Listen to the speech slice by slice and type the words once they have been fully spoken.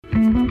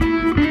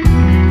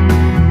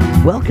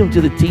Welcome to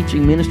the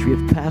teaching ministry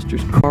of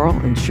Pastors Karl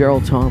and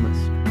Cheryl Thomas.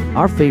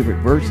 Our favorite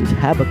verse is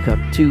Habakkuk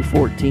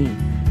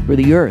 2:14. For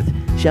the earth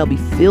shall be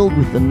filled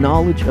with the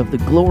knowledge of the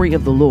glory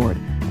of the Lord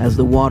as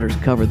the waters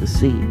cover the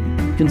sea.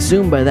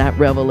 Consumed by that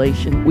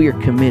revelation, we are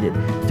committed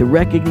to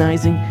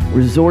recognizing,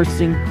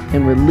 resourcing,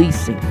 and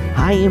releasing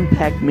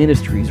high-impact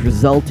ministries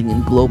resulting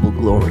in global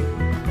glory,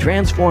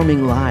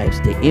 transforming lives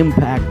to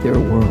impact their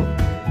world.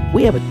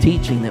 We have a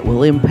teaching that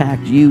will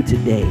impact you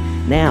today.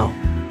 Now,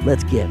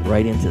 let's get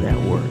right into that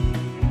word.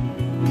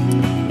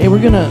 Hey,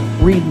 we're going to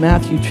read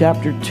Matthew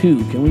chapter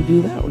 2. Can we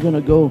do that? We're going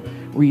to go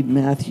read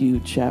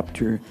Matthew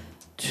chapter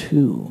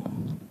 2.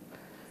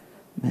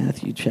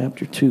 Matthew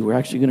chapter 2. We're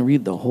actually going to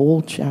read the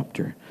whole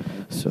chapter.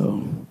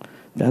 So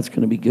that's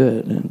going to be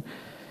good. And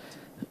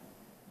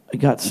I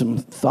got some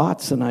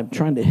thoughts, and I'm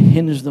trying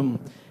to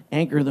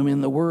anchor them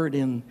in the word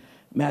in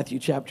Matthew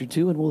chapter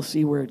 2, and we'll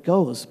see where it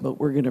goes. But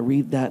we're going to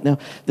read that. Now,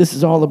 this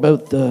is all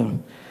about the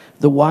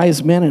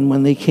wise men, and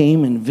when they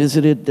came and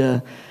visited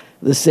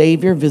the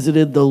Savior,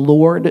 visited the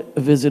Lord,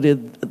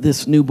 visited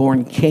this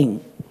newborn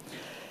king.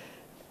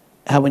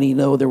 How many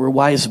know there were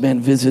wise men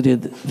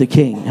visited the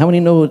king? How many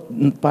know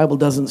the Bible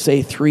doesn't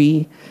say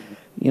three?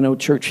 You know,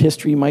 church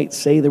history might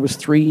say there was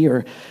three,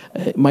 or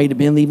it might have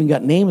been, they even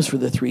got names for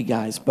the three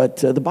guys. But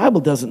the Bible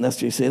doesn't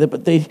necessarily say that,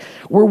 but they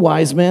were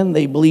wise men.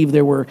 They believed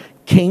there were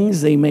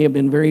kings. They may have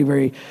been very,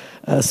 very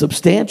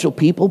substantial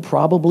people,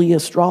 probably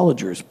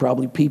astrologers,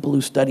 probably people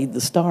who studied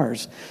the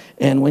stars.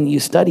 And when you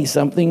study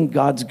something,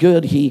 God's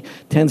good. He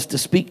tends to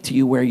speak to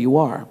you where you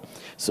are.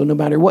 So no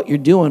matter what you're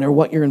doing or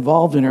what you're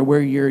involved in or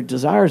where your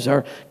desires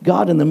are,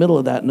 God in the middle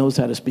of that knows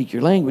how to speak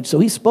your language. So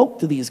he spoke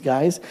to these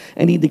guys,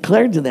 and he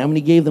declared to them, and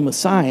he gave them a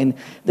sign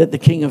that the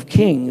King of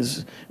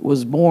Kings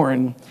was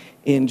born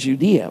in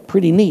Judea.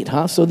 Pretty neat,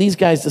 huh? So these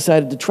guys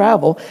decided to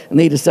travel, and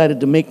they decided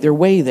to make their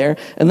way there.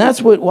 And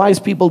that's what wise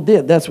people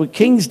did. That's what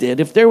kings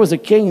did. If there was a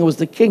king who was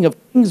the King of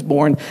Kings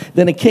born,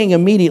 then a king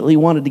immediately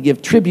wanted to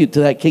give tribute to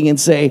that king and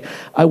say,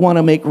 I want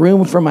to make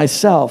room for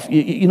myself.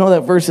 You know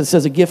that verse that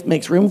says a gift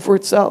makes room for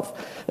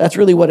itself? That's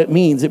really what it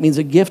means. It means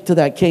a gift to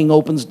that king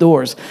opens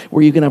doors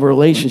where you can have a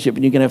relationship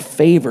and you can have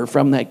favor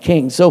from that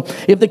king. So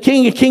if the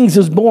King of Kings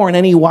is born,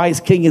 any wise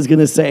king is going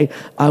to say,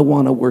 I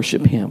want to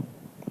worship him.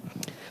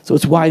 So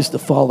it's wise to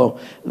follow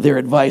their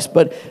advice.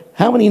 But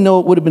how many know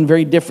it would have been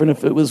very different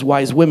if it was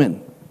wise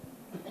women?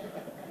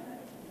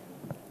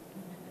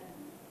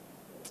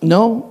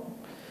 No?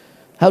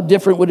 How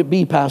different would it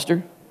be,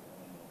 Pastor?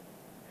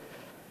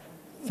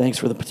 Thanks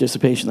for the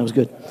participation. That was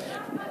good.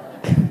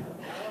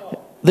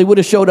 They would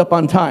have showed up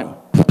on time.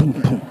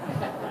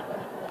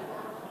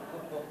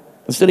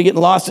 Instead of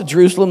getting lost at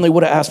Jerusalem, they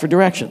would have asked for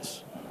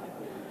directions.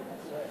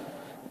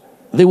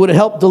 They would have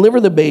helped deliver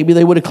the baby.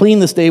 They would have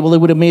cleaned the stable. They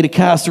would have made a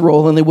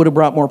casserole, and they would have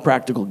brought more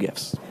practical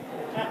gifts.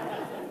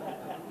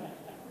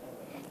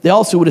 They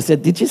also would have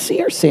said, did you see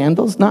her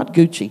sandals? Not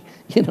Gucci.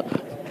 You know.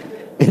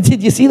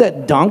 Did you see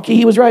that donkey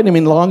he was riding? I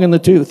mean, long in the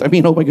tooth. I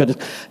mean, oh my goodness.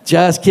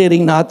 Just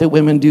kidding. Not that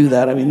women do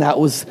that. I mean,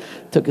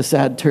 took a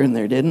sad turn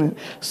there, didn't it?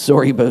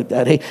 Sorry about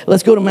that. Hey,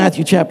 let's go to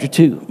Matthew chapter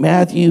 2.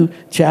 Matthew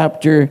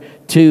chapter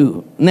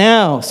 2.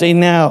 Now, say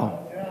now.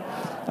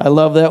 I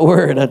love that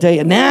word. I'll tell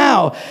you.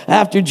 Now,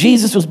 after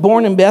Jesus was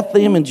born in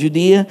Bethlehem in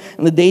Judea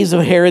in the days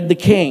of Herod the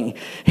king.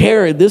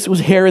 Herod, this was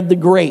Herod the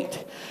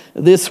Great.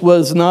 This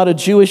was not a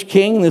Jewish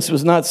king. This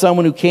was not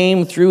someone who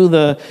came through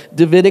the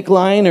Davidic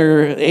line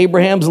or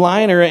Abraham's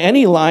line or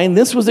any line.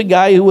 This was a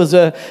guy who was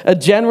a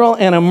general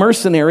and a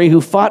mercenary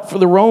who fought for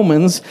the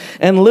Romans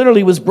and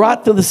literally was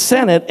brought to the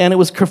Senate, and it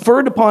was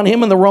conferred upon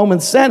him in the Roman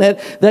Senate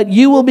that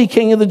you will be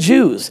king of the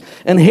Jews.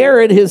 And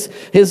Herod,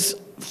 his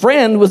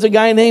friend, was a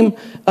guy named,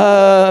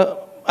 I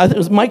think it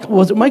was Michael,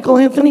 was it Michael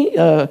Anthony?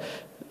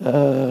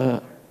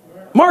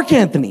 Mark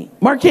Anthony,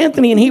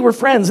 and he were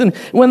friends. And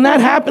when that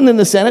happened in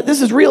the Senate,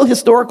 this is real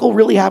historical,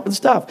 really happened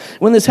stuff.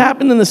 When this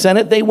happened in the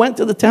Senate, they went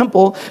to the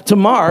temple to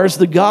Mars,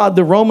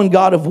 the Roman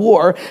god of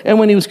war. And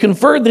when he was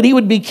conferred that he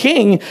would be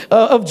king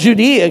of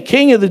Judea,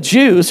 king of the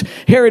Jews,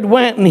 Herod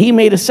went and he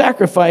made a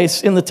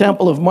sacrifice in the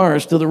temple of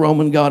Mars to the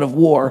Roman god of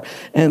war.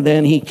 And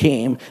then he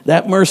came,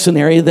 that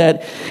mercenary,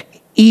 that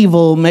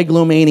evil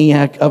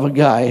megalomaniac of a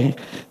guy.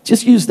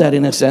 Just use that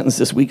in a sentence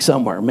this week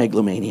somewhere,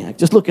 megalomaniac.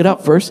 Just look it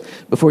up first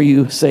before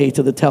you say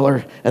to the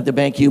teller at the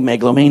bank, you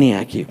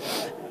megalomaniac, you.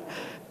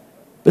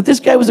 But this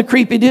guy was a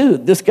creepy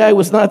dude. This guy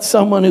was not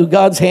someone who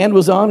God's hand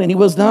was on, and he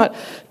was not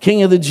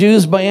king of the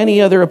Jews by any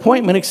other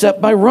appointment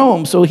except by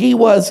Rome. So he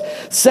was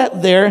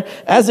set there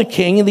as a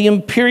king, the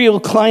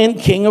imperial client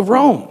king of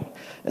Rome.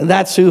 And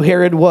that's who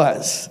Herod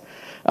was.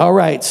 All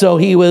right, so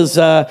he was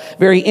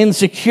very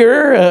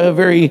insecure,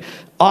 very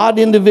odd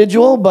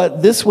individual,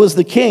 but this was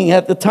the king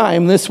at the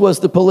time. This was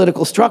the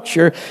political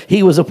structure.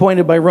 He was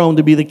appointed by Rome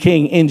to be the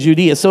king in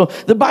Judea. So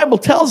the Bible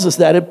tells us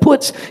that. It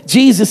puts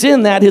Jesus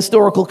in that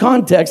historical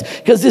context,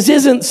 because this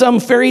isn't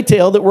some fairy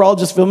tale that we're all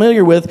just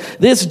familiar with.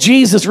 This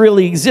Jesus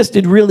really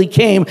existed, really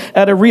came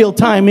at a real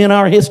time in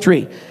our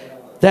history.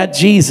 that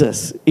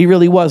Jesus. He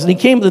really was. And he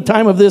came at the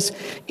time of this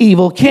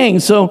evil king.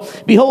 So,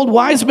 behold,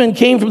 wise men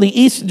came from the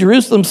east of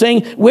Jerusalem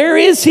saying, where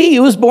is he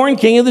who was born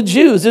king of the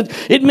Jews?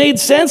 It made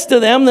sense to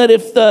them that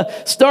if the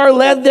star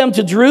led them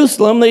to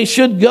Jerusalem, they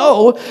should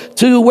go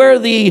to where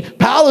the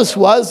palace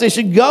was. They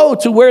should go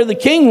to where the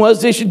king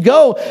was. They should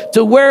go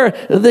to where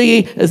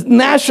the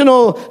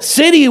national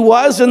city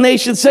was. And they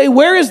should say,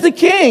 where is the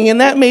king?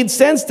 And that made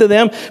sense to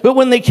them. But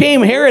when they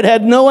came, Herod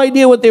had no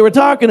idea what they were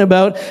talking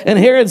about. And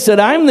Herod said,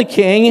 I'm the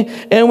king.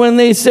 And when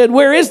they said,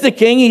 where is the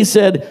king? He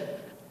said,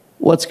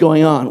 what's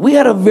going on? We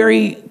had a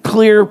very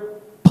clear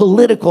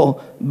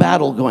political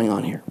battle going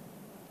on here.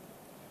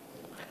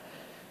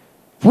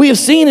 We have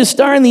seen his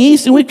star in the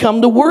east, and we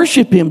come to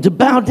worship him, to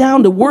bow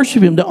down, to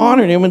worship him, to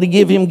honor him, and to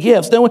give him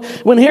gifts. Now,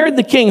 when Herod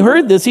the king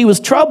heard this, he was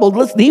troubled.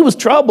 Listen, he was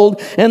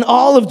troubled, and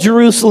all of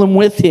Jerusalem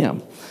with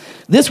him.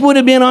 This would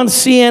have been on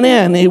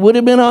CNN. It would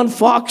have been on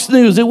Fox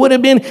News. It would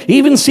have been,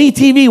 even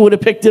CTV would have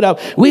picked it up.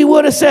 We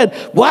would have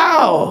said,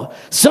 wow,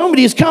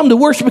 somebody has come to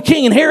worship a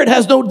king, and Herod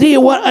has no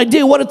idea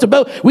what it's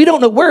about. We don't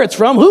know where it's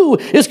from. Who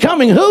is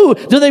coming? Who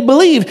do they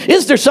believe?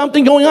 Is there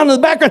something going on in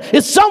the background?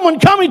 Is someone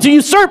coming to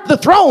usurp the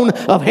throne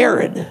of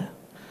Herod?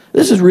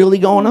 This is really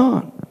going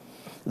on.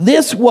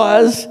 This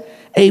was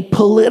a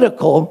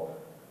political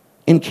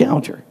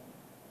encounter.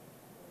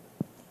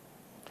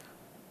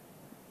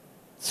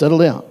 Settle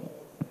down.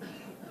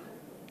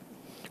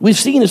 We've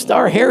seen a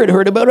star. Herod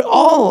heard about it,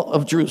 all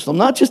of Jerusalem.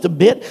 Not just a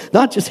bit,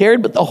 not just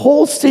Herod, but the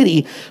whole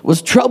city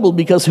was troubled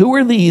because who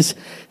are these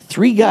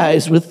three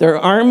guys with their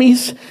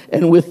armies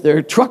and with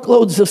their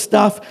truckloads of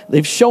stuff?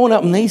 They've shown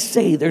up and they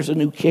say there's a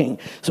new king.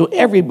 So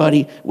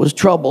everybody was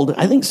troubled.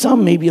 I think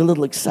some may be a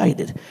little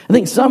excited. I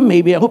think some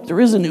maybe, I hope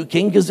there is a new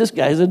king because this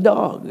guy's a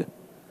dog.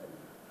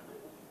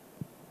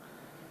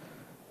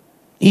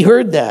 He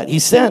heard that. He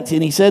sent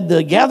and he said,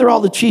 gather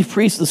all the chief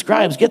priests, the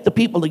scribes, get the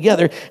people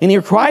together. And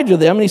he cried to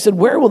them and he said,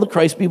 where will the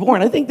Christ be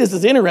born? I think this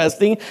is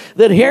interesting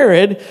that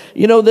Herod,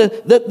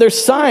 that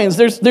there's signs.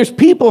 There's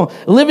people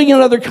living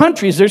in other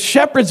countries. There's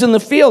shepherds in the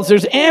fields.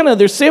 There's Anna.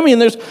 There's Simeon.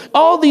 There's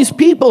all these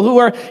people who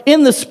are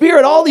in the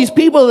spirit. All these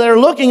people that are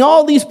looking.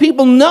 All these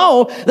people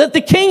know that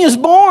the king is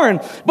born.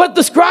 But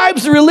the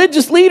scribes, the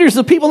religious leaders,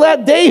 the people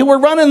that day who were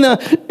running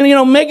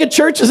the mega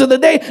churches of the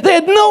day, they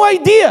had no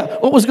idea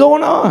what was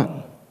going on.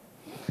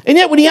 And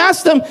yet when he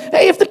asked them,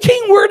 hey, if the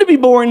king were to be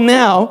born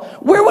now,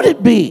 where would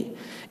it be?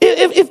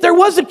 If there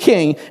was a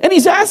king. And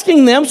he's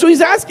asking them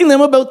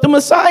about the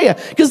Messiah,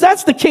 because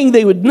that's the king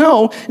they would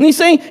know. And he's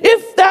saying,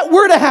 if that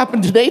were to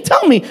happen today,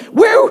 tell me,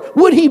 where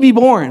would he be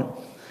born?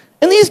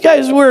 And these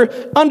guys were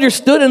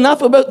understood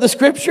enough about the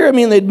scripture. I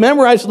mean, they'd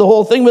memorized the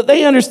whole thing, but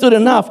they understood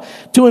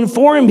enough to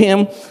inform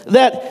him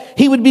that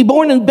he would be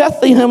born in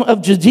Bethlehem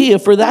of Judea,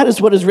 for that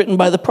is what is written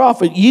by the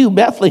prophet. You,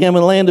 Bethlehem,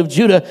 in the land of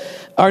Judah,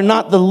 are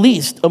not the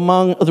least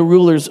among the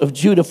rulers of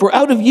Judah. For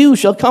out of you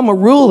shall come a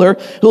ruler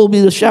who will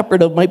be the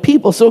shepherd of my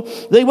people. So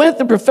they went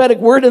the prophetic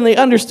word and they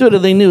understood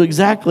it. They knew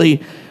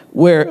exactly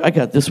where, I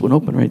got this one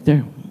open right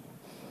there.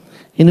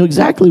 He knew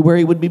exactly where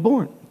he would be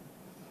born.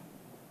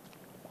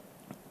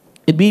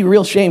 It'd be a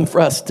real shame for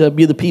us to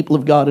be the people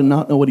of God and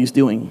not know what he's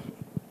doing.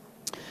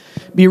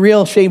 It'd be a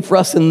real shame for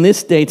us in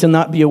this day to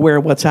not be aware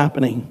of what's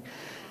happening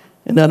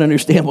and not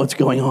understand what's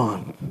going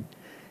on.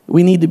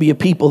 We need to be a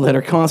people that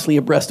are constantly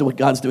abreast of what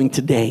God's doing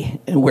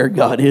today and where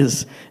God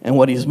is and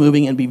what he's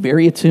moving, and be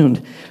very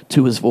attuned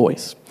to his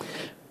voice.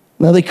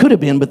 Now, they could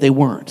have been, but they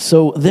weren't.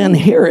 So then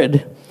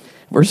Herod,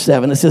 verse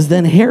 7, it says,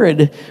 then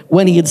Herod,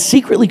 when he had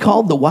secretly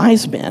called the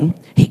wise men,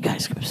 hey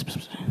guys,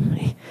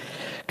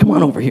 come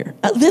on over here.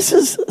 This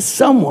is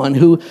someone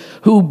who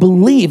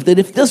believed that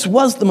if this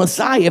was the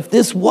Messiah, if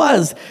this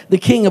was the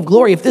King of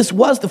Glory, if this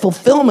was the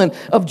fulfillment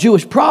of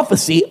Jewish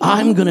prophecy,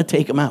 I'm going to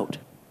take him out.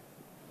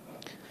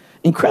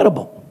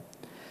 Incredible.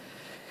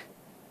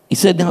 He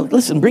said, now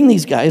listen, bring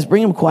these guys,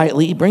 bring them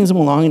quietly. He brings them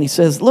along and he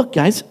says, look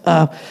guys,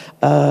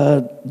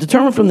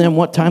 determine from them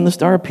what time the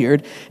star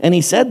appeared. And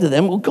he said to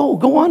them, well,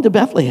 go on to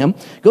Bethlehem,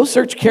 go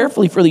search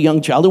carefully for the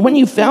young child. And when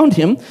you found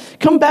him,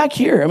 come back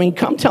here.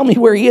 Come tell me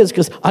where he is,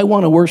 because I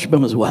want to worship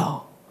him as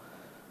well.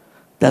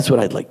 That's what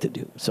I'd like to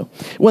do. So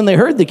when they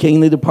heard the king,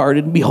 they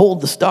departed, and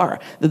behold, the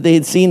star that they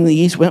had seen in the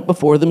east went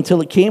before them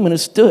till it came and it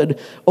stood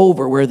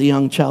over where the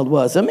young child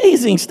was.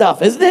 Amazing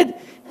stuff, isn't it?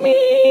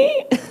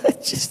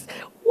 Just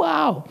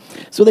wow.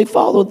 So they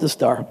followed the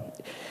star.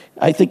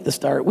 I think the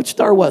star, which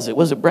star was it?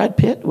 Was it Brad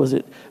Pitt? Was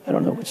it, I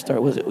don't know which star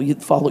was it.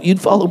 You'd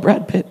follow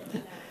Brad Pitt?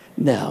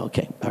 No,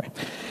 okay, all right.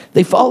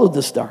 They followed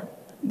the star.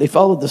 They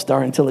followed the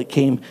star until it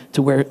came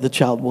to where the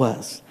child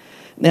was.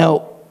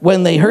 Now,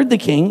 when they heard the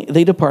king,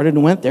 they departed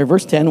and went there.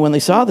 Verse 10, when they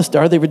saw the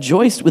star, they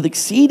rejoiced with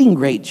exceeding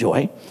great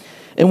joy.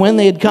 And when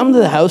they had come to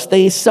the house,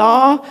 they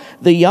saw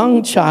the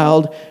young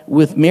child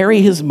with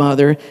Mary, his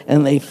mother,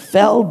 and they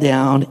fell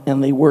down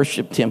and they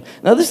worshiped him.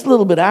 Now, this is a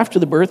little bit after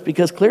the birth,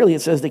 because clearly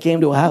it says they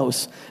came to a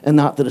house and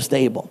not to the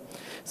stable.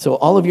 So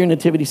all of your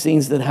nativity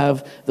scenes that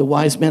have the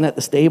wise men at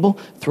the stable,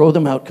 throw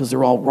them out, because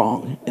they're all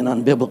wrong and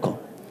unbiblical.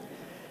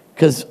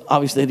 because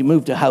obviously they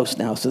moved to a house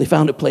now. So they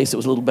found a place that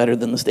was a little better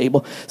than the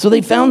stable. So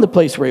they found the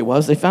place where he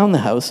was. They found the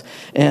house,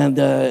 and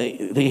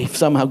they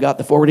somehow got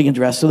the forwarding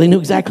address. So they knew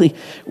exactly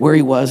where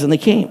he was, and they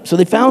came. So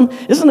they found,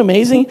 isn't it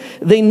amazing?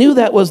 They knew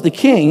that was the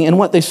king, and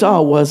what they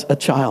saw was a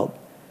child.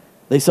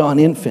 They saw an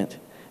infant.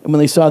 And when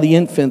they saw the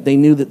infant, they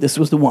knew that this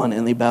was the one,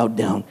 and they bowed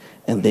down,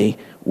 and they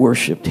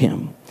worshiped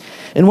him.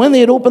 And when they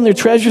had opened their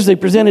treasures, they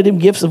presented him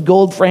gifts of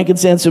gold,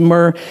 frankincense, and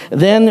myrrh.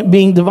 Then,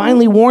 being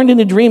divinely warned in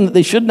a dream that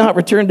they should not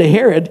return to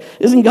Herod,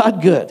 isn't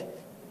God good?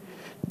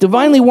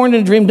 Divinely warned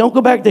in a dream, don't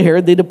go back to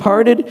Herod. They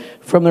departed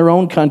from their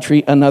own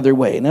country another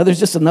way. Now,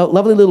 there's just a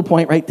lovely little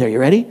point right there. You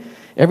ready?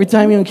 Every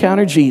time you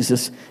encounter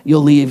Jesus,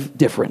 you'll leave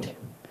different.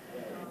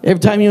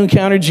 Every time you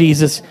encounter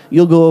Jesus,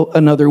 you'll go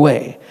another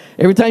way.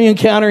 Every time you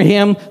encounter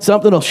him,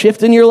 something will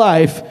shift in your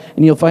life,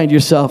 and you'll find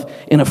yourself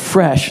in a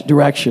fresh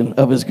direction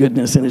of his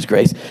goodness and his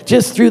grace.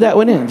 Just threw that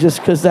one in, just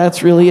because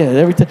that's really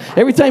it.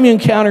 Every time you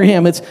encounter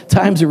him, it's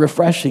times of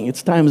refreshing.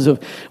 It's times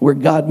of where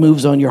God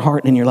moves on your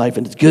heart and in your life,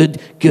 and it's good,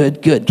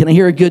 good, good. Can I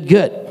hear a good,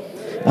 good?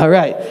 All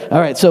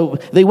right. So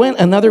they went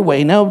another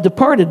way. Now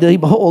departed, they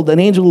behold, an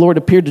angel of the Lord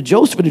appeared to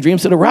Joseph in a dream,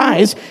 said,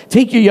 arise,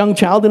 take your young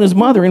child and his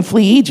mother and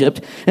flee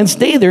Egypt, and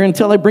stay there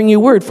until I bring you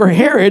word. For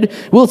Herod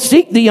will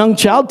seek the young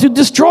child to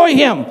destroy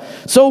him.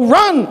 So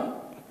run.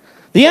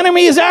 The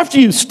enemy is after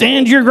you.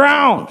 Stand your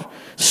ground.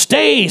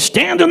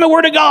 Stand in the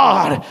word of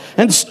God,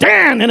 and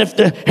stand. And if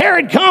the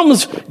Herod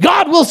comes,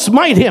 God will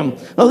smite him.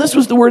 Oh, this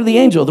was the word of the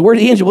angel. The word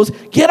of the angel was,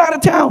 get out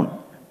of town.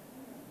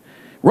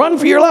 Run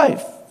for your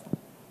life.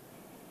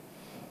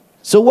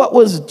 So what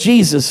was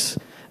Jesus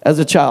as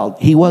a child?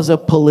 He was a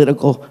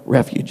political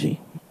refugee.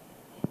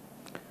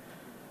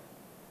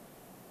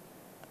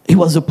 He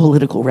was a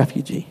political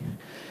refugee.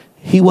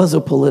 He was a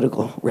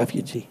political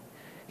refugee.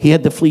 He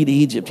had to flee to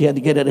Egypt. He had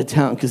to get out of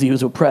town because he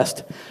was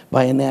oppressed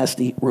by a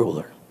nasty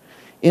ruler.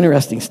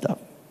 Interesting stuff.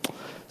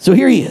 So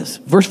here he is,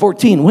 verse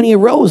 14. When he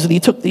arose and he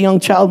took the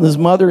young child and his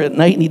mother at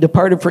night, and he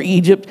departed for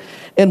Egypt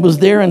and was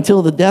there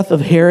until the death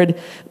of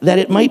Herod, that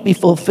it might be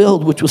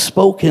fulfilled which was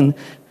spoken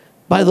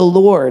by the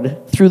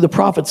Lord through the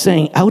prophet,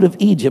 saying, out of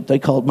Egypt I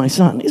called my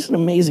son. Isn't it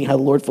amazing how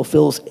the Lord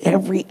fulfills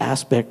every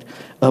aspect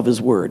of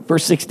his word?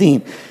 Verse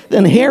 16,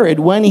 then Herod,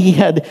 when he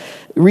had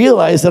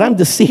realized that I'm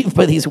deceived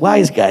by these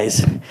wise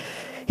guys,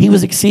 he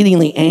was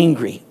exceedingly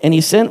angry, and he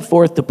sent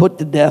forth to put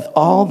to death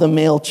all the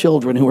male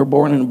children who were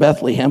born in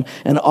Bethlehem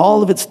and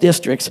all of its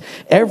districts.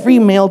 Every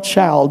male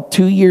child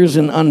 2 years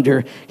and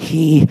under,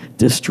 he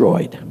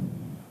destroyed.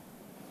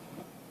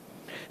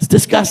 It's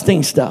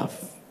disgusting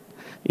stuff.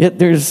 Yet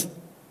there's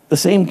the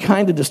same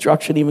kind of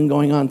destruction even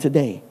going on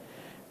today,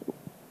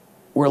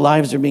 where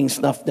lives are being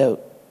snuffed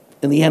out,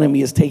 and the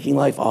enemy is taking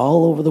life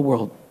all over the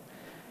world.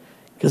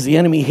 Because the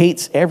enemy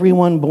hates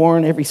everyone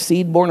born, every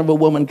seed born of a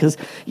woman, because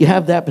you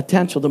have that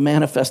potential to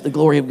manifest the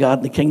glory of God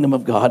in the kingdom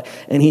of God.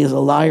 And he is a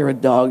liar, a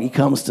dog. He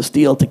comes to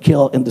steal, to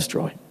kill, and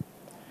destroy.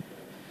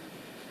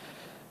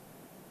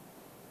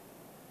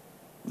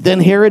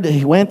 Then Herod,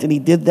 he went and he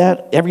did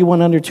that,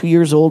 everyone under 2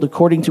 years old,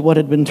 according to what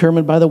had been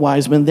determined by the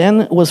wise men.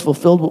 Then was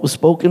fulfilled what was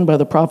spoken by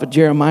the prophet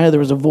Jeremiah. There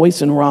was a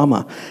voice in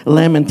Ramah,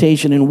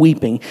 lamentation and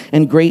weeping,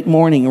 and great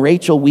mourning,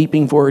 Rachel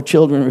weeping for her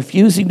children,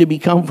 refusing to be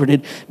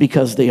comforted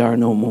because they are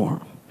no more.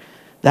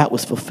 That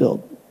was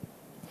fulfilled.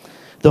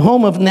 The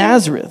home of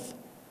Nazareth,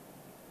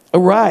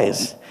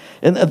 arise.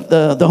 And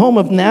the home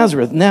of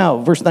Nazareth, now,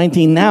 verse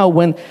 19, now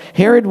when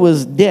Herod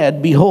was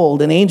dead,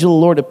 behold, an angel of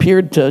the Lord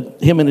appeared to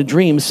him in a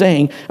dream,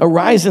 saying,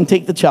 arise and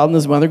take the child and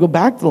his mother, go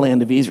back to the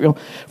land of Israel.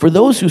 For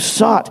those who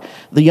sought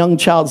the young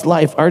child's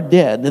life are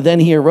dead. And then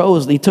he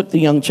arose, and he took the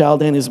young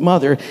child and his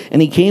mother,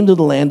 and he came to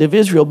the land of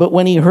Israel. But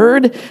when he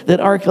heard that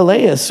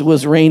Archelaus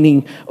was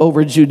reigning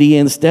over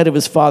Judea instead of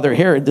his father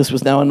Herod, this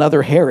was now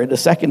another Herod, a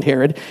second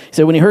Herod. He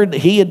said when he heard that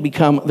he had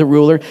become the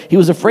ruler, he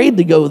was afraid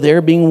to go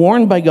there, being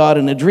warned by God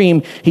in a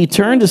dream. He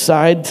turned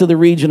aside to the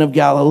region of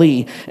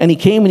Galilee, and he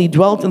came and he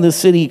dwelt in the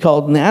city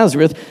called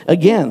Nazareth,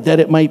 again, that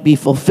it might be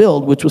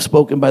fulfilled, which was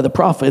spoken by the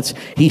prophets,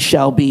 he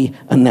shall be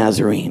a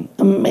Nazarene.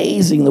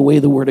 Amazing the way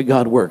the word of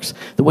God works,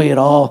 the way it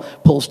all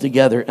pulls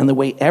together, and the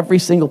way every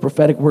single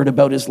prophetic word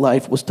about his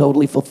life was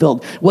totally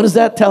fulfilled. What does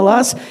that tell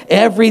us?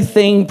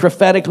 Everything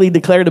prophetically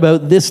declared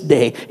about this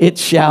day, it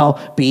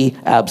shall be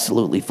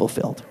absolutely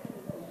fulfilled.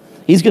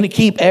 He's going to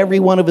keep every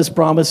one of his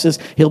promises.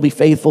 He'll be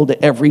faithful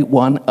to every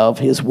one of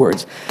his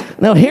words.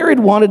 Now, Herod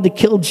wanted to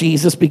kill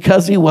Jesus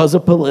because he was a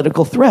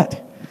political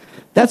threat.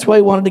 That's why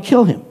he wanted to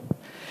kill him.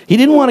 He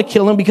didn't want to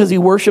kill him because he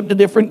worshiped a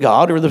different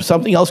god or there's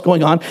something else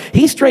going on.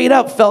 He straight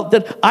up felt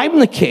that I'm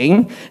the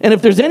king, and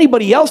if there's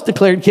anybody else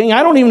declared king,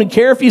 I don't even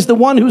care if he's the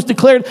one who's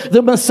declared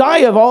the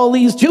Messiah of all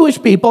these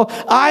Jewish people.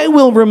 I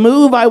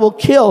will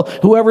kill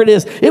whoever it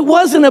is. It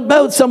wasn't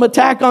about some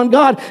attack on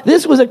God.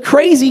 This was a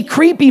crazy,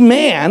 creepy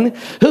man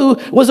who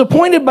was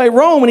appointed by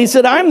Rome, and he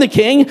said, I'm the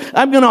king.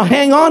 I'm going to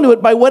hang on to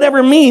it by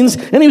whatever means,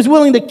 and he was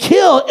willing to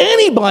kill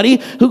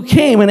anybody who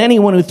came and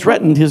anyone who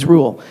threatened his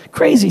rule.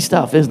 Crazy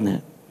stuff, isn't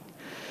it?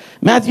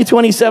 Matthew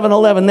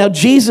 27:11. Now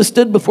Jesus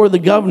stood before the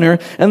governor,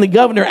 and the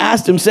governor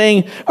asked him,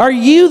 saying, "Are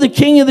you the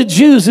king of the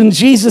Jews?" And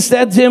Jesus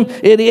said to him,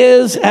 "It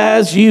is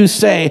as you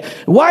say."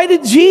 Why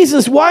in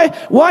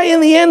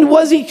the end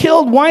was he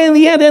killed? Why in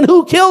the end? And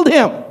who killed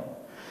him?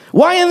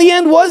 Why in the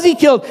end was he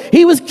killed?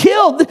 He was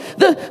killed.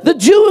 The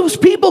Jewish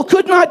people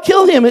could not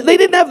kill him. They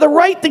didn't have the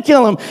right to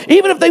kill him.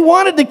 Even if they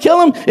wanted to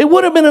kill him, it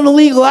would have been an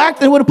illegal act.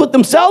 They would have put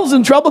themselves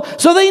in trouble.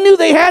 So they knew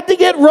they had to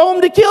get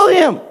Rome to kill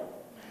him.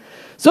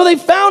 So they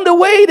found a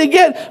way to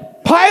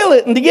get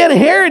Pilate and to get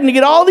Herod and to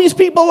get all these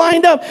people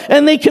lined up.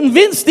 And they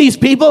convinced these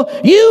people,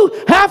 you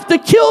have to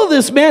kill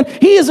this man.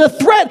 He is a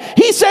threat.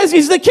 He says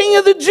he's the king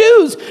of the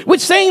Jews,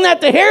 which saying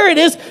that to Herod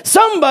is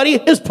somebody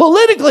is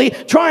politically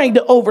trying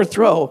to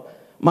overthrow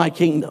my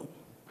kingdom.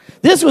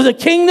 This was a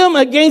kingdom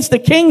against a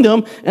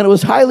kingdom, and it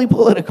was highly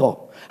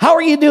political. How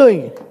are you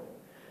doing?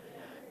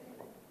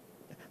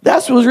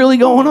 That's what was really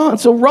going on.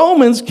 So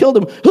Romans killed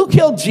him. Who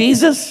killed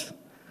Jesus?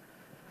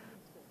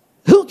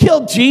 Who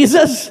killed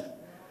Jesus?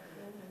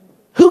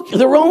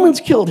 The Romans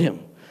killed him.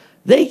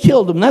 They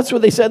killed him. That's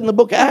what they said in the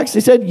book of Acts.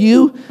 They said,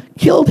 you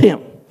killed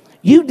him.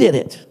 You did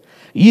it.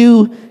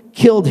 You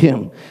killed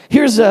him.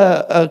 Here's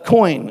a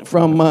coin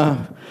from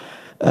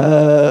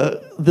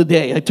the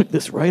day. I took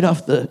this right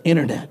off the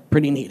internet.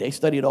 Pretty neat. I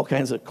studied all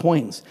kinds of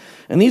coins.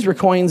 And these were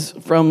coins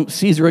from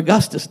Caesar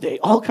Augustus' day.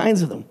 All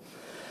kinds of them.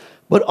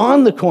 But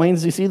on the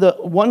coins, you see the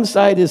one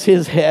side is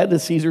his head,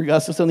 is Caesar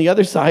Augustus. On the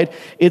other side,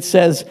 it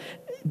says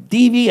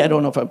Divi, I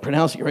don't know if I'm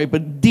pronouncing it right,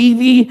 but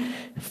Divi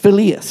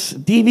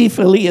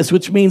Filius,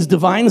 which means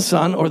divine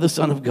son or the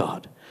son of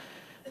God.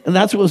 And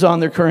that's what was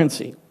on their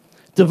currency.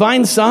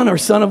 Divine son or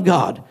son of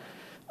God.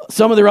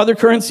 Some of their other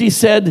currencies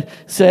said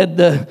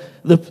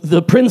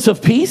the Prince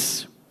of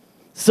Peace.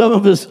 Some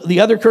of the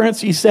other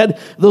currencies said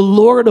the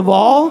Lord of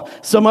all.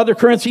 Some other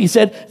currency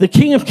said the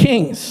King of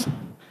Kings.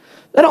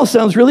 That all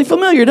sounds really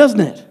familiar,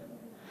 doesn't it?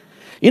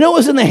 You know, it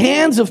was in the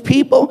hands of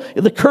people,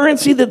 the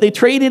currency that they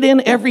traded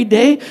in every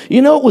day.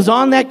 You know, it was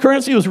on that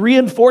currency. It was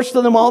reinforced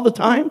to them all the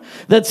time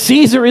that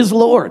Caesar is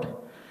Lord.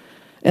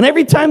 And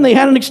every time they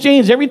had an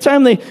exchange, every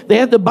time they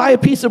had to buy a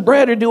piece of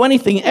bread or do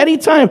anything,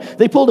 anytime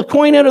they pulled a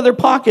coin out of their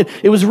pocket,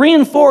 it was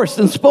reinforced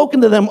and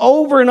spoken to them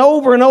over and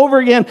over and over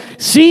again.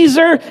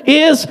 Caesar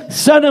is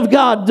Son of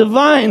God,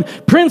 divine,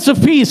 Prince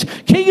of Peace,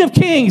 King of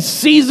Kings.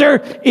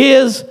 Caesar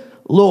is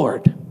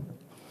Lord.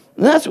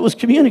 And that's what was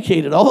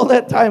communicated all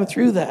that time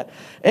through that.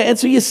 And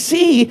so you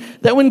see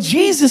that when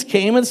Jesus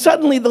came, and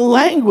suddenly the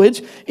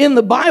language in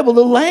the Bible,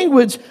 the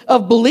language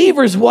of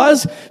believers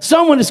was,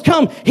 someone has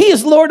come. He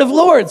is Lord of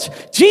Lords.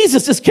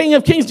 Jesus is King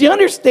of Kings. Do you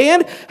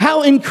understand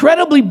how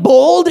incredibly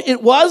bold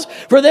it was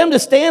for them to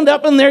stand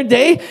up in their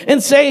day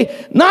and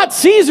say, not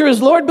Caesar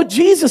is Lord, but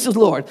Jesus is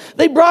Lord?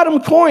 They brought him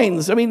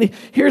coins. I mean,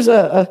 here's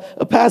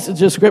a passage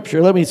of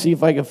Scripture. Let me see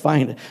if I can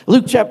find it.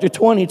 Luke chapter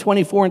 20,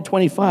 24 and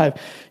 25.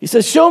 He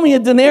says, show me a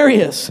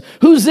denarius.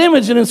 Whose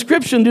image and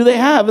inscription do they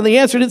have? And the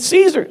answer, it's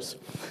Caesar's.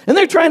 And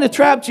they're trying to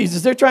trap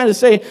Jesus. They're trying to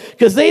say,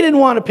 because they didn't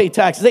want to pay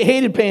taxes. They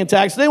hated paying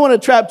taxes. They want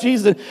to trap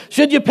Jesus.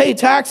 Should you pay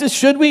taxes?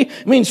 Should we?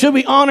 Should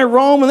we honor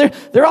Rome? And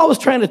they're always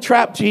trying to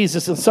trap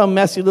Jesus in some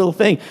messy little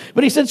thing.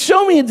 But he said,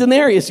 show me a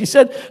denarius. He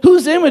said,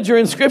 whose image or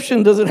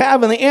inscription does it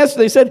have? And the answer,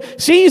 they said,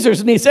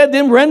 Caesar's. And he said to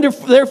him, render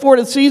therefore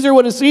to Caesar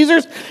what is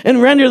Caesar's,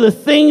 and render the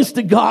things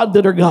to God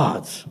that are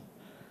God's.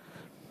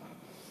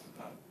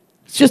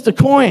 It's just a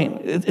coin.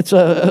 It's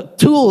a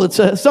tool. It's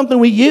something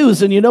we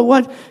use. And you know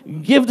what?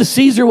 Give to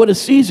Caesar what is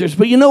Caesar's.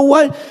 But you know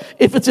what?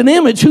 If it's an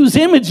image, whose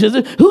image is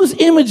it? Whose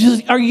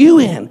images are you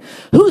in?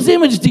 Whose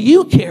image do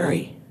you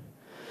carry?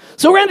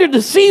 So render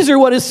to Caesar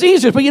what is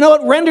Caesar's. But you know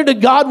what? Render to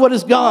God what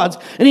is God's.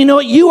 And you know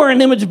what? You are an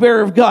image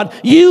bearer of God.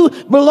 You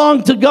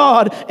belong to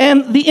God.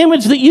 And the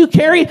image that you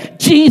carry,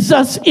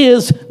 Jesus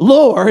is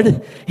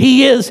Lord.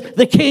 He is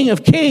the King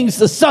of Kings.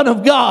 The Son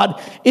of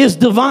God is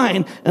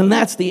divine. And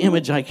that's the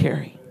image I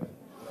carry.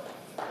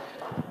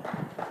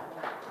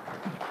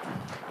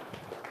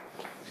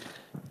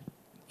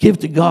 Give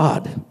to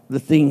God the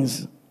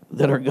things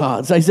that are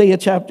God's. Isaiah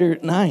chapter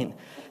 9,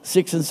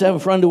 6 and 7.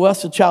 For unto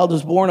us a child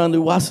is born,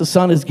 unto us a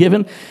son is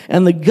given,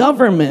 and the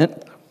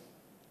government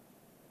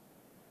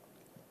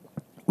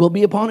will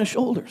be upon his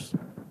shoulders.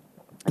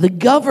 The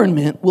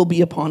government will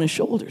be upon his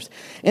shoulders.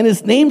 And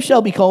his name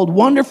shall be called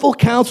Wonderful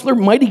Counselor,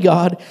 Mighty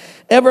God,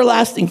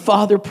 Everlasting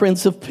Father,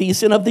 Prince of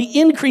Peace. And of the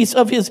increase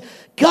of his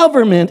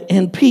government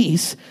and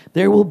peace,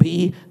 there will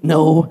be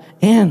no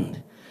end.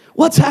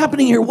 What's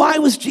happening here? Why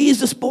was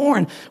Jesus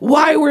born?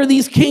 Why were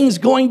these kings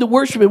going to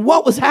worship him?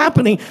 What was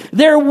happening?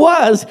 There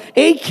was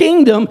a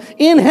kingdom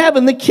in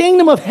heaven. The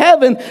kingdom of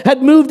heaven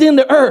had moved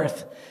into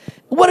earth.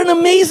 What an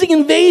amazing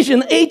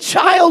invasion. A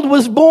child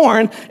was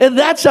born, and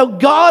that's how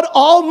God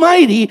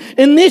Almighty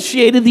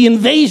initiated the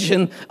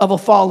invasion of a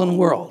fallen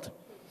world.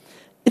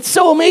 It's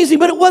so amazing,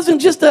 but it wasn't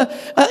just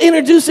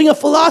introducing a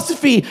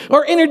philosophy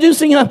or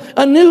introducing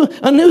a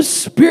new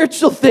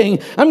spiritual thing.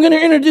 I'm going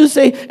to introduce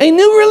a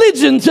new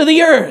religion to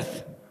the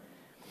earth.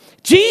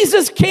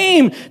 Jesus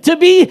came to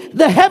be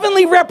the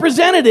heavenly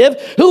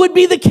representative who would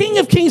be the King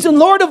of Kings and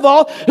Lord of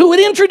all, who would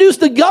introduce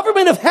the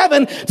government of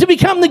heaven to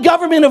become the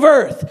government of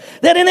earth.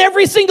 That in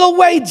every single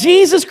way,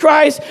 Jesus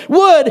Christ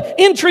would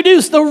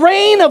introduce the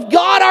reign of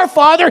God our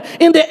Father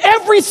into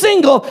every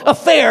single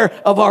affair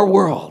of our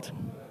world.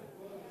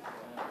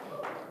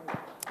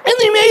 And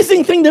the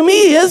amazing thing to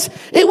me is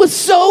it was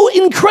so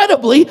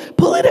incredibly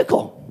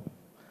political.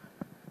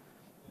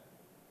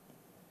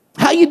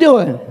 How you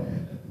doing?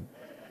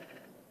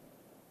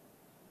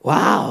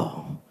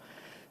 Wow.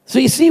 So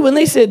you see, when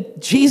they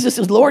said Jesus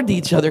is Lord to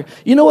each other,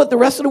 you know what the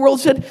rest of the world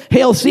said?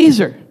 Hail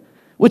Caesar,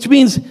 which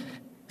means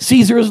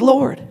Caesar is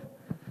Lord.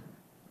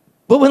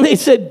 But when they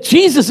said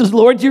Jesus is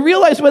Lord, you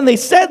realize when they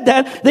said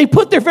that, they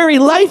put their very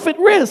life at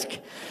risk.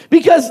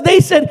 Because they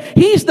said,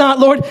 he's not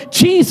Lord,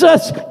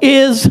 Jesus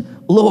is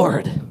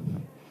Lord.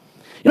 You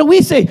know,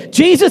 we say,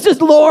 Jesus is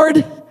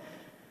Lord.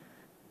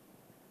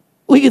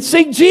 We can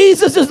sing,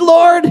 Jesus is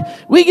Lord.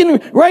 We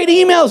can write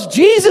emails,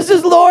 Jesus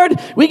is Lord.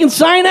 We can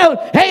sign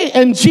out, hey,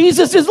 and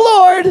Jesus is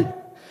Lord.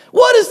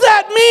 What does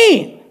that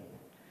mean?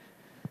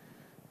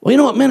 Well, you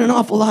know, it meant an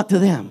awful lot to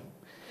them.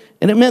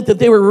 And it meant that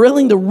they were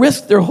willing to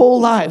risk their whole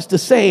lives to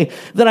say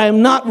that I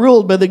am not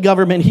ruled by the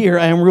government here.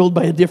 I am ruled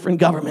by a different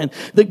government.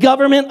 The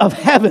government of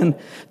heaven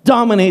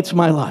dominates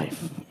my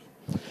life.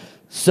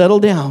 Settle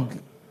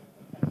down.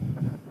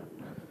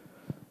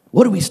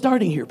 What are we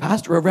starting here,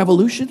 Pastor? A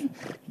revolution?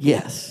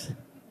 Yes.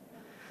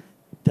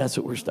 That's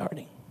what we're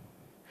starting.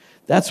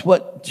 That's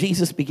what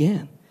Jesus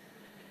began.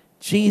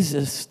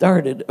 Jesus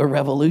started a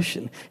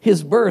revolution.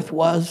 His birth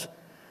was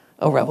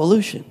a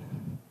revolution.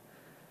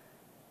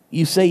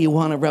 You say you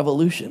want a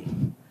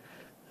revolution.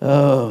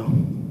 Oh,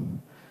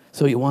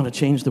 so you want to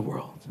change the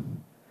world.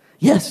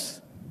 Yes,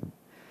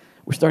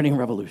 we're starting a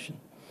revolution.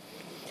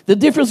 The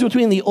difference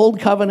between the old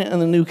covenant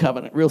and the new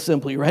covenant, real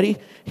simple. You ready?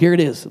 Here it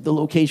is, the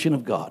location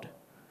of God.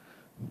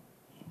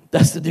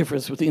 That's the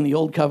difference between the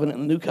old covenant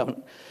and the new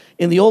covenant.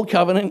 In the old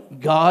covenant,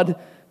 God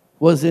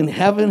was in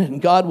heaven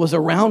and God was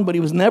around, but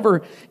he was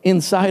never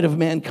inside of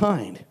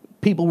mankind.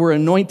 People were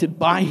anointed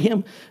by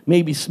him,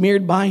 maybe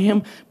smeared by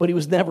him, but he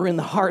was never in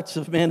the hearts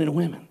of men and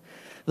women.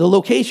 The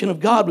location of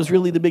God was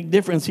really the big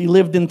difference. He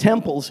lived in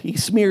temples. He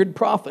smeared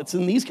prophets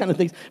and these kind of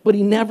things, but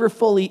he never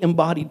fully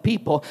embodied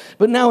people.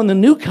 But now in the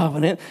new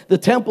covenant, the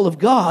temple of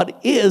God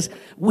is,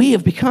 we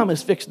have become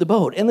his fixed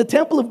abode. And the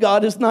temple of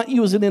God is not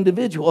you as an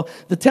individual.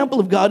 The temple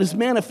of God is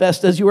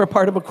manifest as you are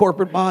part of a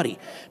corporate body.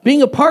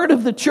 Being a part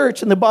of the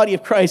church and the body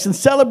of Christ and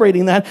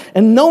celebrating that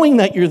and knowing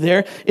that you're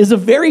there is a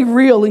very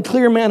real and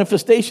clear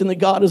manifestation that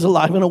God is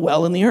alive and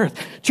well in the earth.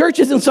 Church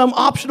isn't some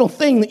optional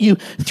thing that you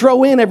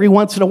throw in every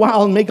once in a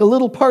while and make a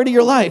little part of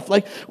your life.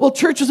 Like, well,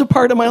 church is a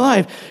part of my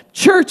life.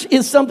 Church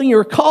is something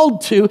you're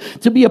called to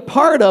be a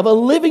part of, a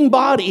living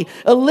body,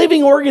 a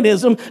living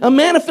organism, a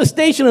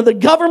manifestation of the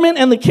government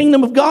and the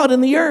kingdom of God in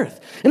the earth.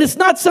 And it's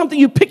not something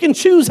you pick and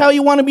choose how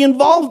you want to be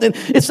involved in.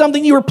 It's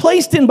something you were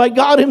placed in by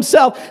God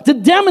himself to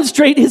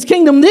demonstrate his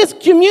kingdom. This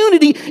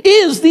community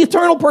is the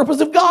eternal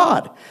purpose of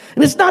God.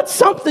 And it's not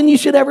something you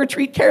should ever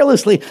treat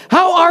carelessly.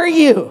 How are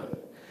you?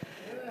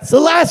 It's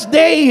the last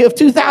day of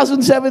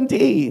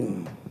 2017.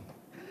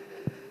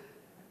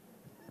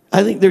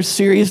 I think there's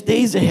serious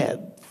days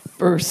ahead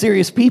for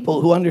serious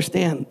people who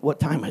understand what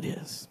time it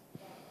is.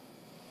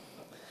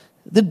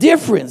 The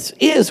difference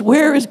is,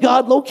 where is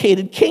God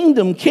located?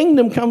 Kingdom.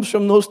 Kingdom comes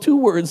from those two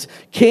words,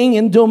 king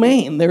and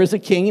domain. There is a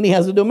king and he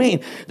has a domain.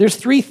 There's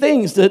three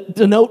things that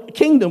denote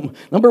kingdom.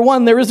 Number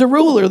one, there is a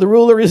ruler. The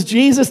ruler is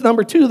Jesus.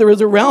 Number two, there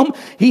is a realm.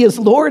 He is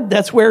Lord.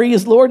 That's where he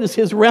is Lord, is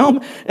his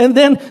realm. And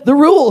then the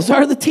rules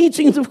are the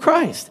teachings of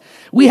Christ.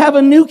 We have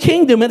a new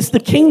kingdom. It's the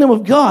kingdom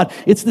of God.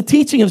 It's the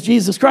teaching of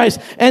Jesus Christ.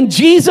 And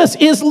Jesus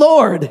is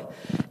Lord.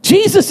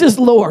 Jesus is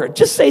Lord.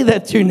 Just say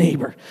that to your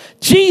neighbor.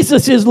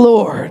 Jesus is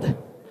Lord.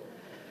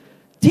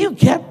 Do you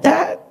get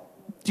that?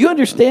 Do you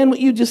understand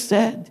what you just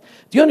said?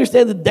 Do you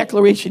understand the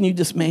declaration you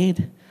just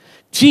made?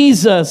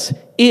 Jesus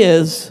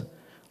is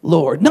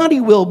Lord. Not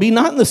he will be,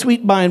 not in the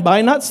sweet by and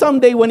by, not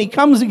someday when he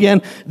comes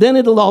again, then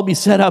it'll all be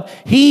set up.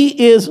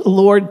 He is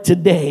Lord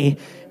today.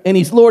 And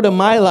he's Lord of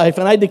my life.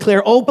 And I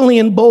declare openly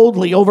and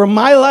boldly over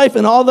my life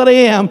and all that I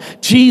am,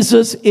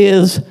 Jesus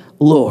is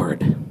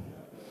Lord.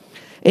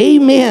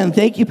 Amen.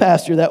 Thank you,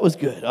 Pastor. That was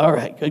good. All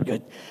right,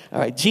 good. All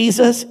right,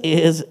 Jesus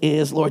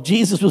is Lord.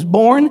 Jesus was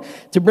born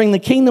to bring the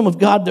kingdom of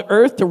God to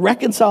earth, to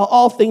reconcile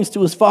all things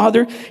to his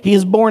Father. He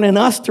is born in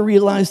us to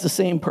realize the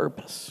same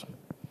purpose.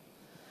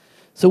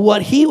 So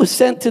what he was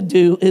sent to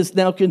do is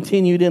now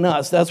continued in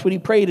us. That's what he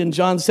prayed in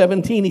John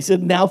 17. He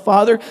said, now,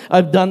 Father,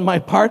 I've done my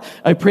part.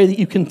 I pray that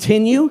you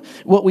continue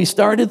what we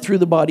started through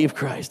the body of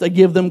Christ. I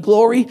give them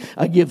glory.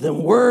 I give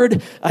them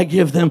word. I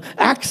give them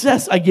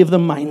access. I give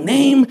them my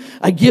name.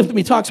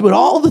 He talks about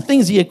all the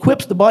things he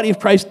equips the body of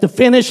Christ to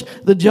finish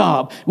the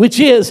job, which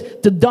is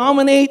to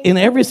dominate in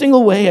every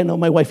single way. I know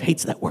my wife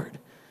hates that word.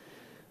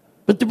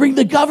 But to bring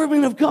the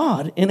government of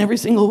God in every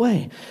single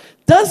way.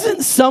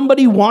 Doesn't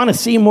somebody want to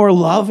see more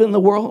love in the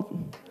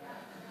world?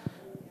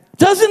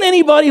 Doesn't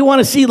anybody want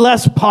to see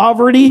less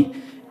poverty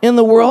in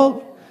the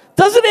world?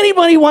 Doesn't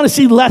anybody want to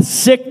see less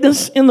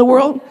sickness in the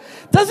world?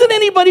 Doesn't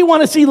anybody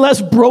want to see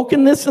less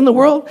brokenness in the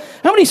world?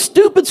 How many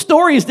stupid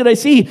stories did I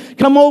see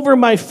come over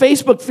my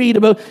Facebook feed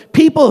about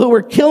people who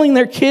were killing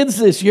their kids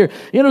this year?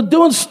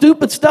 Doing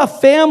stupid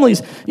stuff,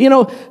 families,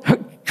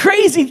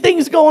 crazy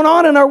things going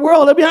on in our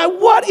world. I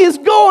mean, what is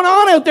going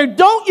on out there?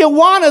 Don't you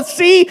want to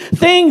see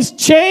things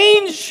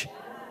change?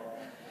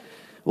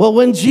 Well,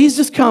 when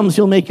Jesus comes,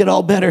 he'll make it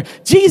all better.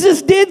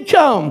 Jesus did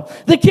come.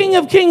 The King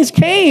of Kings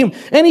came,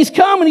 and he's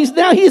come, and he's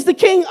the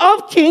King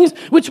of Kings,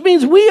 which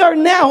means we are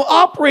now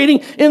operating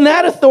in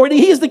that authority.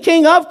 He is the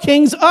King of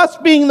Kings, us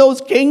being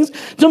those kings,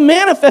 to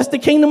manifest the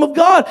kingdom of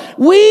God.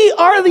 We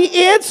are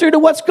the answer to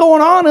what's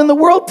going on in the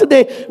world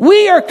today.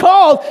 We are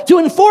called to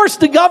enforce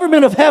the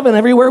government of heaven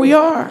everywhere we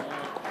are.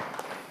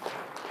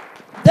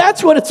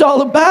 That's what it's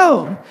all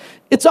about.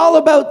 It's all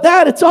about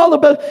that. It's all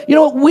about,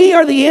 we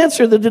are the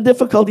answer to the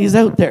difficulties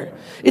out there.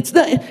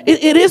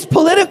 It is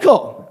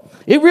political.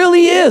 It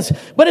really is.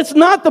 But it's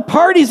not the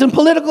parties and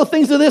political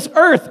things of this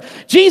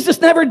earth. Jesus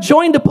never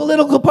joined a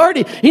political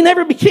party. He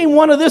never became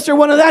one of this or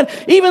one of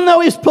that. Even though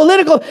he's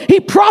political, he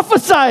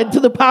prophesied to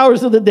the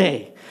powers of the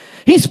day.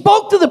 He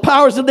spoke to the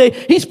powers of the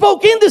day. He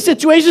spoke into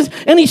situations,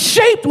 and he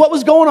shaped what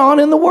was going on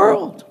in the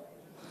world.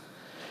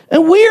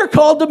 And we are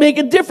called to make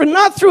a difference,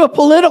 not through a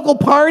political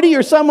party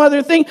or some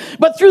other thing,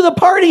 but through the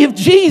party of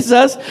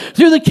Jesus,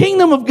 through the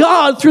kingdom of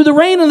God, through the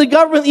reign of the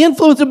government, the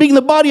influence of being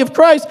the body of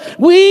Christ.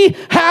 We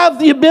have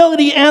the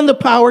ability and the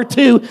power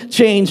to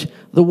change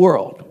the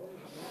world.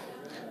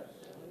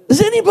 Does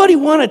anybody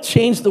want to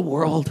change the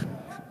world?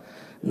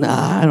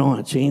 Nah, I don't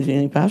want to change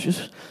anything,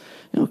 pastors.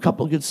 A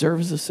couple of good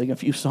services, sing a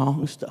few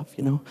songs, stuff,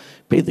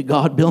 pay the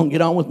God bill and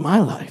get on with my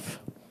life.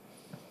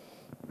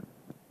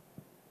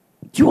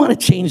 Do you want to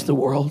change the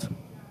world?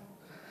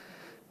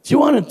 Do you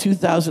want in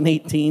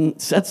 2018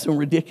 set some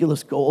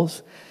ridiculous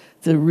goals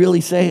to really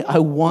say, I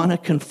want to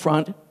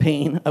confront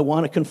pain, I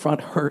want to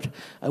confront hurt,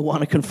 I want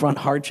to confront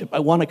hardship, I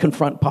want to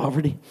confront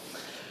poverty?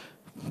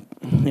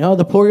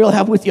 The poor you'll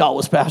have with you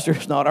always, Pastor.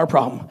 It's not our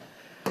problem.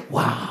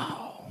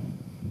 Wow.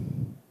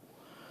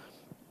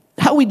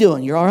 How we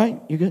doing? You're all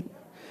right? You're good?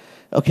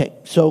 Okay,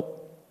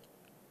 so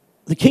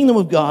the kingdom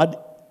of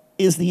God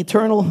is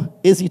eternal,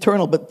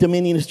 but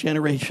dominion is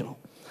generational.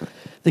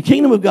 The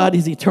kingdom of God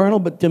is eternal,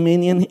 but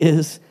dominion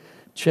is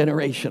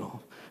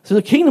generational. So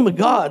the kingdom of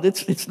God,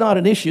 it's not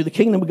an issue. The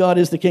kingdom of God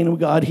is the kingdom of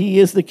God. He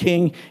is the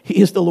king.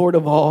 He is the Lord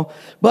of all.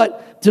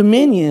 But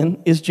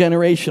dominion is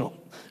generational.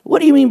 What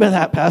do you mean by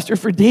that, Pastor?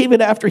 For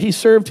David, after he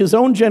served his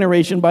own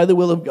generation by the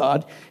will of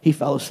God, he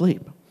fell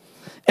asleep.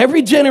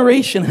 Every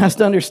generation has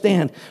to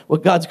understand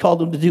what God's called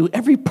them to do.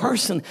 Every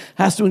person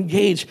has to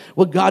engage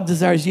what God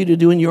desires you to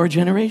do in your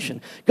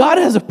generation. God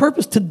has a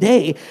purpose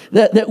today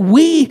that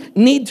we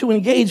need to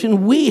engage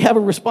and we have a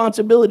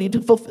responsibility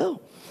to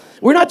fulfill.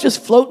 We're not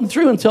just floating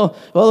through until,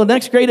 the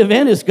next great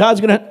event is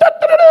God's going to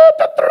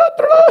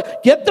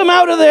get them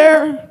out of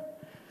there.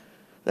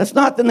 That's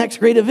not the next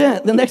great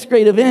event. The next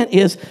great event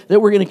is that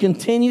we're going to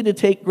continue to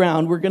take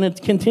ground. We're going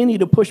to continue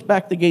to push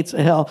back the gates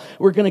of hell.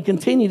 We're going to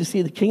continue to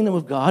see the kingdom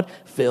of God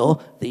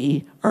fill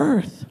the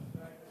earth.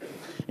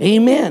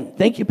 Amen.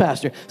 Thank you,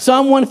 Pastor.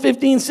 Psalm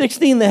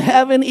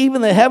 115:16,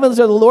 even the heavens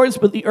are the Lord's,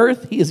 but the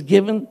earth he has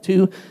given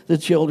to the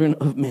children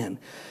of men.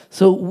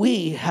 So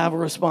we have a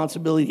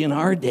responsibility in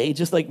our day,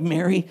 just like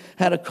Mary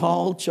had a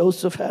call,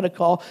 Joseph had a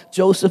call.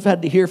 Joseph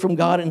had to hear from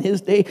God in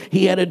his day.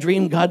 He had a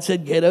dream. God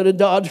said, get out of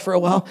Dodge for a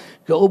while,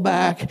 go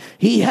back.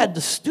 He had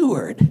to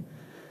steward.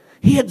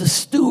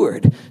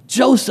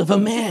 Joseph, a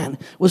man,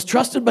 was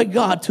trusted by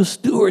God to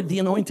steward the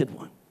anointed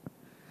one.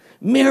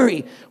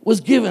 Mary was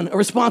given a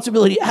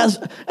responsibility as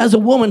a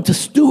woman to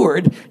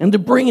steward and to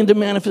bring into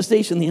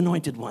manifestation the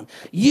anointed one.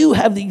 You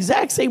have the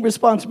exact same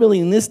responsibility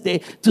in this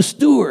day to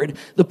steward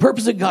the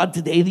purpose of God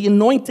today, the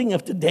anointing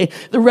of today,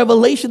 the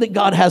revelation that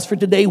God has for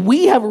today.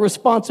 We have a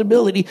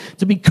responsibility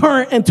to be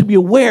current and to be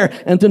aware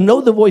and to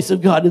know the voice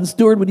of God and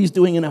steward what he's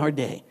doing in our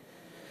day.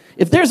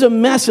 If there's a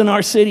mess in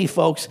our city,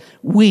 folks,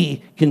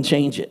 we can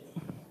change it.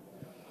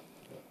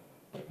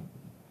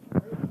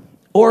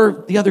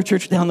 Or the other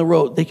church down the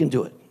road, they can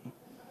do it.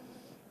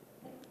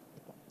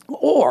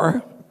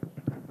 Or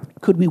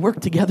could we work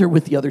together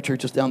with the other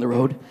churches down the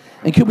road?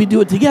 And could we do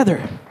it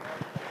together?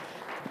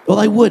 Well,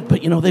 I would,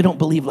 but they don't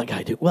believe like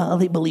I do. Well,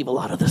 they believe a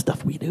lot of the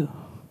stuff we do.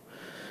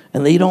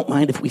 And they don't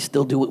mind if we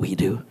still do what we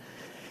do.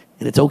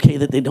 And it's okay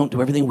that they don't do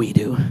everything we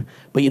do.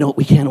 But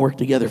we can work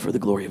together for the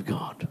glory of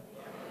God.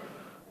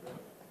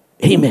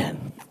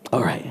 Amen.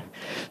 All right.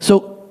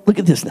 So look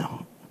at this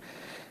now.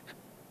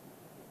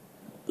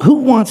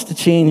 Who wants to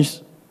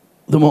change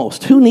the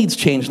most? Who needs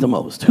change the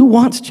most? Who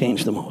wants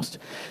change the most?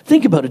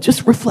 Think about it.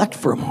 Just reflect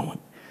for a moment.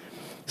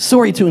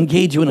 Sorry to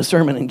engage you in a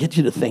sermon and get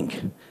you to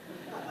think.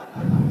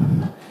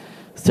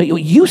 So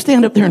you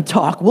stand up there and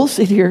talk. We'll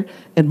sit here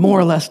and more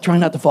or less try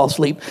not to fall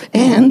asleep.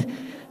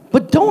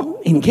 But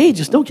don't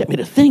engage us. Don't get me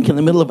to think in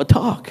the middle of a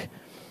talk.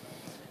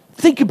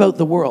 Think about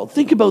the world.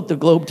 Think about the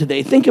globe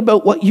today. Think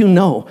about what you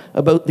know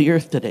about the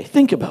earth today.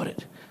 Think about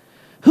it.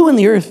 Who in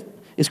the earth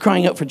is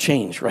crying out for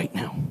change right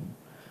now?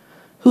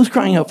 Who's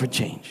crying out for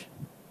change?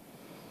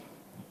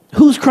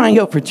 Who's crying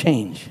out for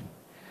change?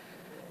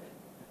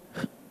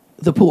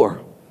 The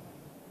poor,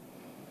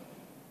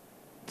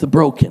 the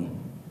broken,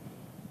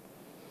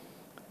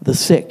 the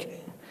sick.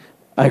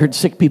 I heard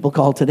sick people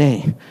call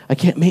today. I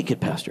can't make it,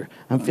 Pastor.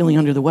 I'm feeling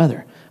under the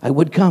weather. I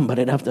would come, but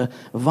I'd have to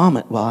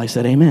vomit while I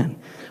said amen.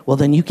 Well,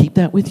 then you keep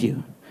that with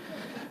you.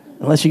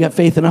 Unless you got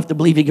faith enough to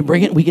believe you can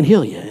bring it, we can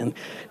heal you. And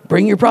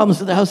bring your problems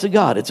to the house of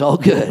God. It's all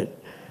good.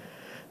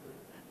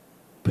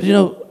 But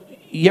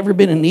you ever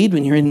been in need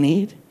when you're in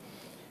need?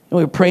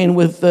 We were praying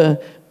with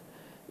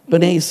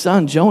Bene's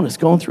son, Jonas,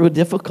 going through a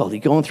difficulty,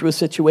 going through a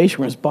situation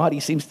where his body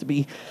seems to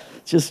be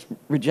just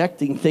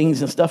rejecting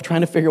things and stuff,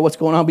 trying to figure out what's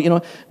going on.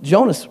 But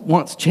Jonas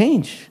wants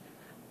change.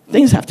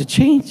 Things have to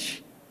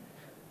change.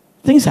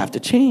 Things have to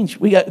change.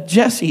 We got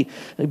Jesse,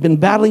 they've been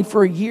battling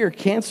for a year,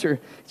 cancer,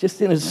 just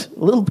in his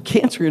little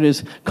cancer in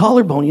his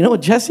collarbone. You know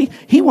what, Jesse?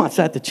 He wants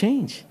that to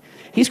change.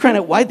 He's crying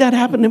out, why'd that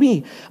happen to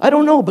me? I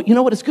don't know, but you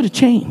know what? It's going to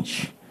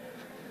change.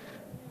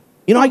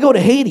 I go to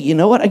Haiti, you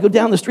know what? I go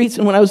down the streets,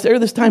 and when I was there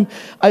this time,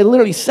 I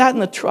literally sat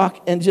in the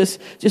truck and just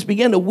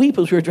began to weep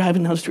as we were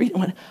driving down the street and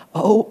went,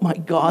 oh my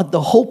God,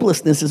 the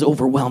hopelessness is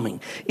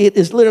overwhelming. It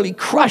is literally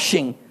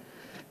crushing.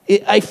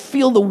 I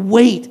feel the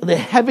weight, the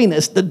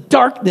heaviness, the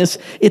darkness.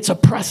 It's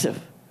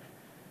oppressive.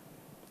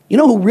 You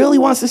know who really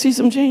wants to see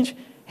some change?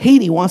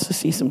 Haiti wants to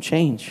see some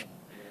change.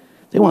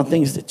 They want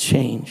things to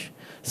change.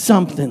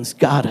 Something's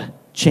got to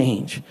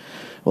change.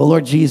 Well,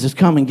 Lord Jesus,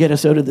 come and get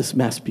us out of this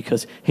mess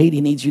because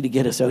Haiti needs you to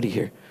get us out of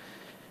here.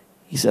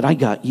 He said, I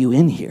got you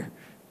in here.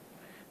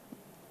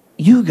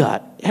 You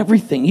got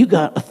everything. You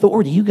got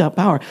authority. You got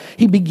power.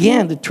 He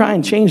began to try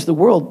and change the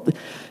world.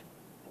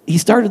 He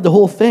started the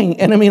whole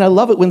thing. And I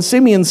love it when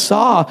Simeon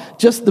saw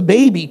just the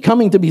baby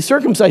coming to be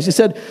circumcised. He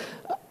said,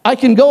 I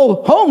can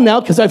go home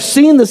now because I've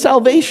seen the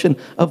salvation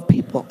of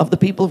the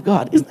people of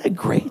God. Isn't that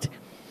great?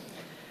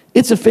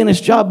 It's a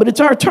finished job, but it's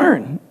our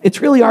turn.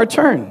 It's really our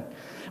turn.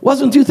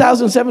 Wasn't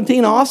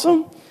 2017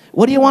 awesome?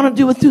 What do you want to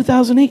do with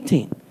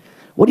 2018?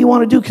 What do you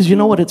want to do? Because you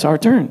know what? It's our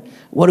turn.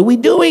 What are we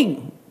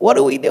doing? What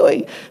are we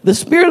doing? The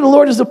Spirit of the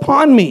Lord is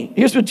upon me.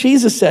 Here's what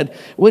Jesus said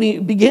when he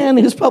began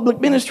his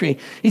public ministry.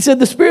 He said,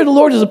 the Spirit of the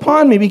Lord is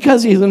upon me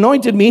because he's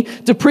anointed me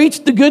to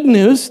preach the good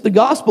news, the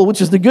gospel,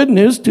 which is the good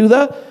news to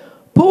the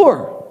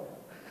poor.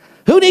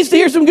 Who needs to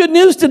hear some good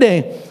news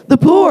today? The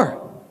poor.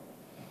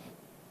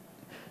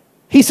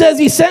 He says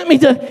he sent me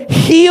to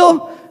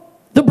heal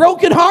the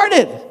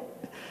brokenhearted,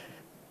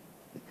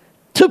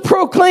 to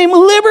proclaim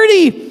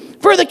liberty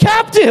for the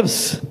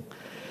captives,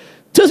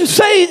 to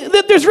say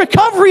that there's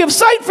recovery of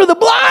sight for the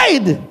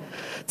blind,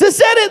 to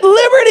set at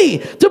liberty,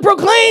 to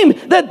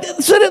proclaim that,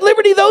 set at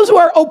liberty those who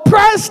are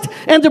oppressed,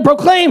 and to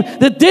proclaim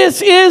that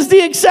this is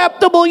the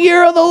acceptable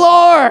year of the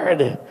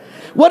Lord.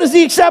 What is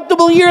the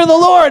acceptable year of the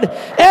Lord?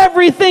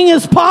 Everything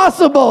is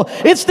possible.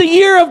 It's the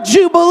year of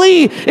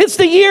Jubilee. It's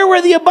the year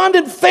where the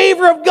abundant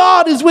favor of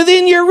God is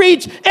within your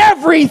reach.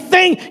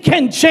 Everything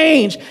can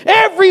change.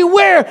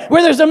 Everywhere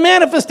where there's a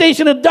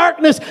manifestation of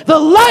darkness, the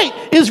light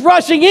is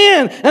rushing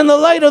in, and the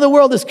light of the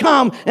world has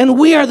come, and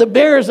we are the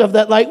bearers of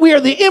that light. We are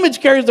the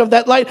image carriers of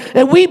that light,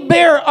 and we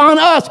bear on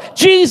us.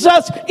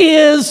 Jesus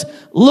is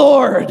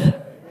Lord.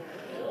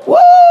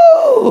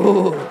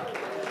 Woo!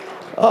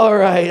 All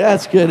right,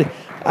 that's good.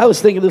 I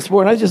was thinking this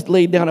morning, I just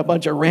laid down a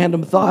bunch of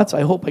random thoughts.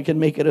 I hope I can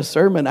make it a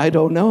sermon. I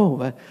don't know,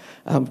 but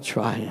I'm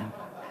trying.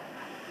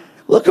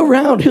 Look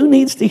around. Who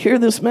needs to hear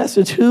this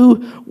message?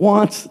 Who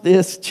wants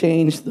this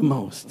change the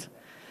most?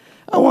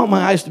 I want my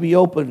eyes to be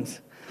opened.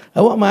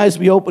 I want my eyes to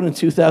be open in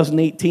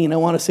 2018. I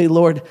want to say,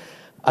 Lord,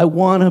 I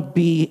want to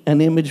be an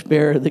image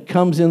bearer that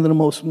comes into the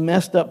most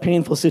messed up,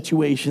 painful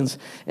situations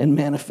and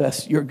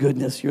manifests your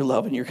goodness, your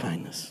love, and your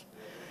kindness.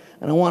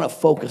 And I want to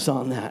focus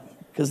on that,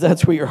 because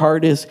that's where your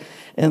heart is,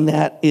 and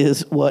that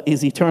is what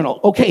is eternal.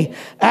 Okay,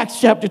 Acts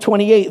chapter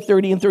 28,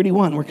 30 and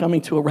 31. We're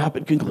coming to a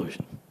rapid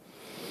conclusion.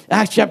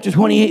 Acts chapter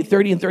 28,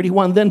 30 and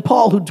 31. Then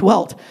Paul, who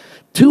dwelt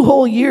 2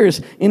 whole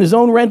years in his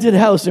own rented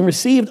house and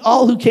received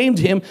all who came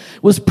to him,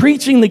 was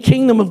preaching the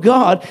kingdom of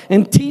God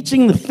and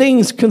teaching the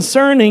things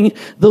concerning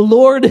the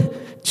Lord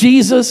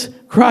Jesus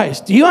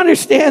Christ. Do you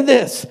understand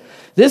this?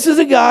 This is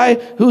a guy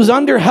who's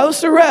under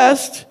house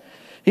arrest.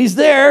 He's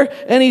there,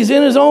 and he's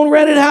in his own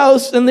rented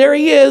house, and there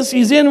he is.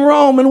 He's in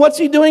Rome, and what's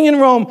he doing in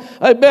Rome?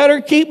 I better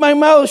keep my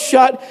mouth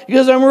shut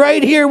because I'm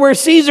right here where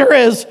Caesar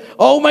is.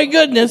 Oh, my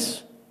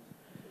goodness.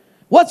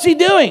 What's he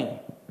doing?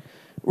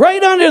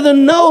 Right under the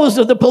nose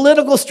of the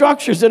political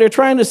structures that are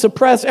trying to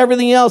suppress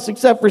everything else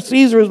except for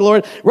Caesar's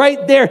Lord,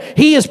 right there,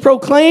 he is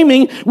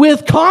proclaiming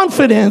with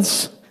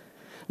confidence,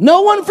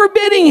 no one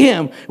forbidding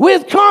him,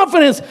 with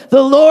confidence,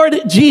 the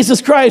Lord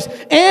Jesus Christ,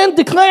 and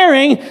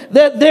declaring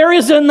that there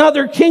is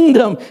another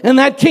kingdom, and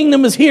that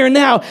kingdom is here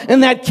now,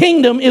 and that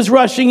kingdom is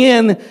rushing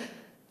in.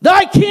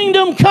 Thy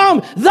kingdom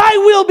come, thy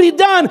will be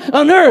done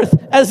on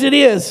earth as it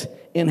is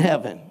in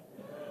heaven.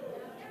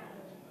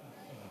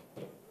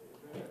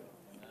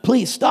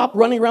 Please stop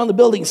running around the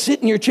building.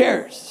 Sit in your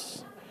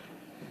chairs.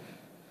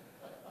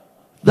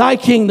 Thy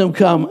kingdom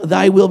come,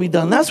 thy will be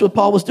done. That's what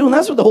Paul was doing.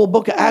 That's what the whole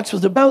book of Acts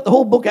was about. The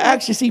whole book of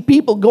Acts, you see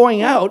people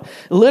going out,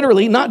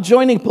 literally not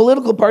joining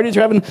political parties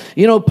or having,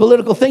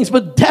 political things,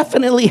 but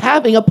definitely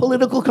having a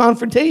political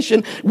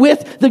confrontation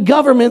with the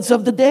governments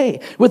of the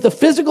day, with the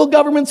physical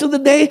governments of the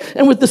day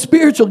and with the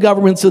spiritual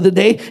governments of the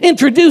day,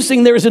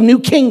 introducing there's a new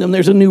kingdom,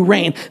 there's a new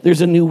reign,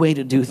 there's a new way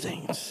to do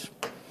things.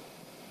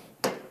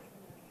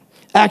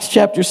 Acts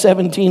chapter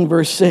 17,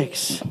 verse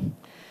 6.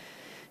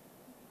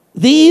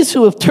 These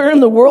who have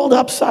turned the world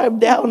upside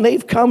down,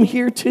 they've come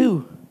here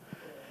too.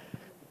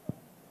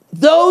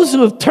 Those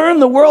who have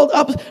turned the world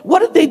up, what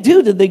did they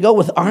do? Did they go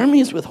with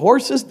armies, with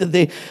horses? Did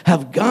they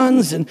have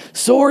guns and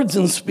swords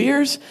and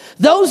spears?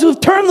 Those who have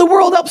turned the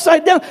world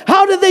upside down,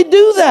 how did they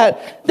do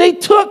that? They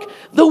took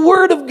the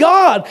word of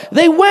God.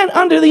 They went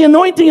under the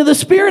anointing of the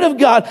Spirit of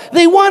God.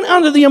 They went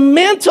under the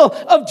mantle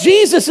of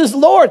Jesus as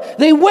Lord.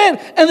 They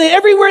went, and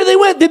everywhere they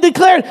went, they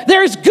declared,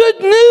 there's good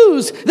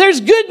news. There's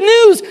good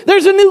news.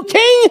 There's a new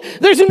king.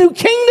 There's a new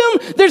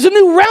kingdom. There's a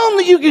new realm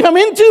that you can come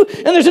into,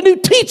 and there's a new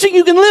teaching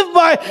you can live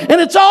by,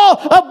 and it's all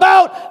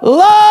about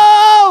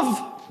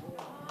love.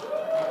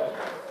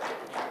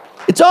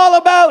 It's all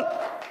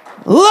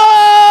about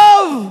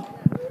love.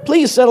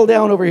 Please settle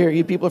down over here.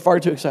 You people are far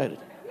too excited.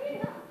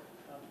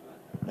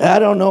 I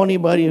don't know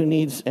anybody who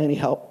needs any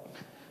help.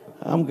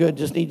 I'm good.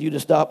 Just need you to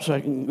stop so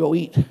I can go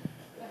eat.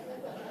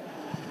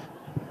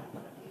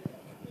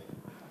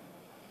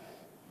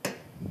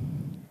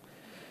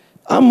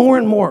 I'm more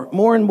and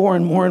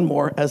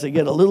more as I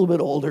get a little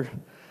bit older.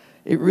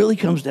 It really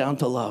comes down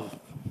to love.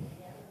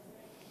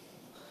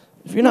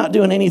 If you're not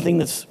doing anything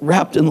that's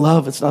wrapped in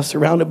love, it's not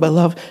surrounded by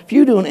love. If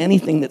you're doing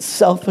anything that's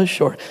selfish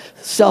or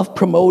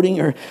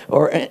self-promoting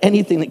or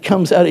anything that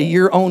comes out of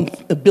your own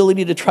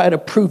ability to try to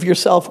prove your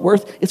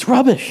self-worth, it's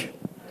rubbish.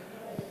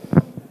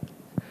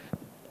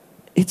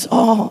 It's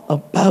all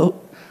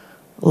about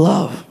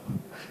love.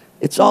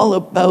 It's all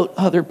about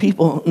other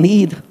people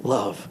need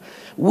love.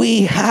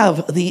 We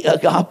have the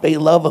agape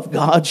love of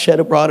God shed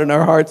abroad in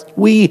our hearts.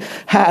 We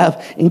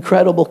have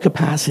incredible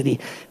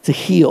capacity to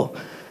heal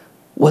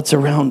what's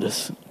around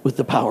us with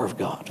the power of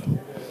God.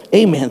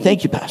 Amen.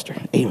 Thank you, Pastor.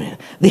 Amen.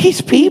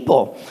 These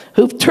people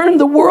who've turned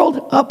the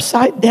world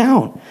upside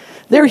down,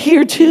 they're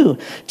here too.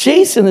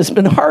 Jason has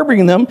been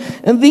harboring them,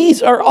 and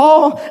these are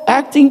all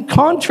acting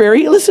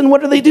contrary. Listen,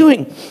 what are they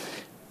doing?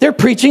 They're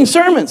preaching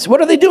sermons.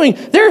 What are they doing?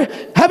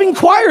 They're having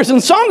choirs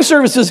and song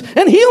services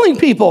and healing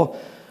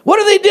people. What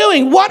are they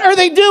doing? What are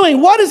they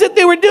doing? What is it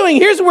they were doing?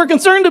 Here's what we're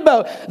concerned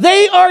about.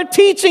 They are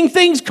teaching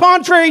things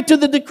contrary to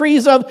the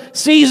decrees of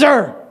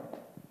Caesar.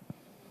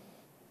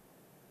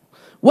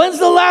 When's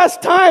the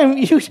last time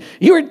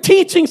you were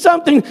teaching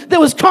something that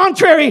was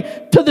contrary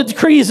to the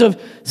decrees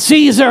of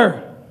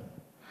Caesar?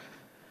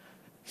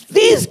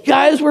 These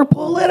guys were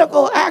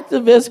political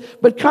activists,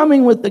 but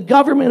coming with the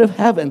government of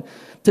heaven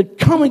to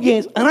come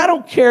against, and I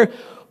don't care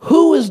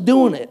who is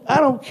doing it.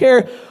 I don't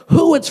care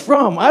who it's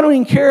from. I don't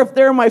even care if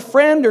they're my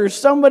friend or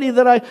somebody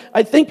that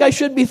I think I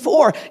should be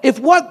for. If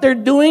what they're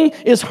doing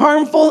is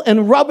harmful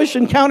and rubbish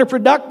and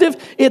counterproductive,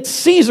 it's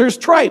Caesar's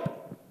tripe.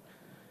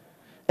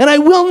 And I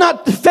will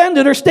not defend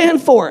it or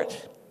stand for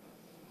it.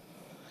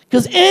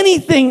 Because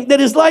anything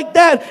that is like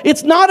that,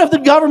 it's not of the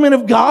government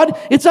of God,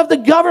 it's of the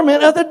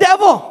government of the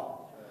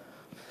devil.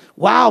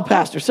 Wow,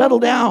 Pastor, settle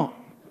down.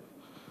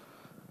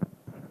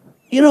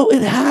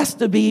 It has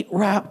to be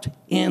wrapped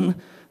in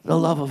the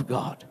love of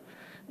God.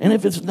 And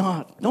if it's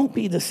not, don't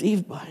be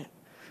deceived by it.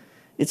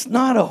 It's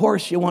not a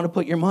horse you want to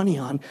put your money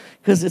on,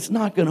 because it's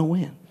not going to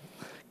win.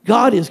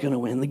 God is going to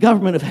win. The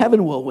government of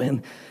heaven will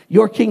win.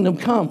 Your kingdom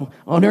come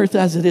on earth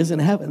as it is in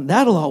heaven.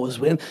 That'll always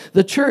win.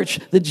 The church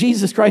that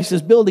Jesus Christ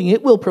is building,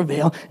 it will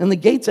prevail, and the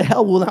gates of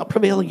hell will not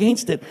prevail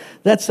against it.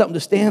 That's something to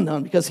stand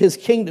on, because his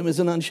kingdom is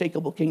an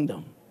unshakable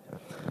kingdom.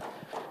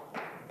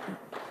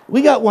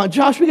 We got one.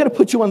 Josh, we got to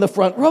put you on the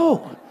front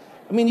row.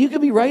 I mean, you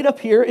could be right up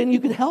here and you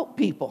could help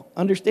people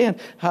understand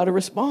how to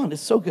respond.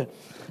 It's so good.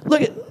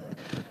 Look at,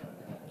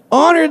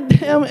 honored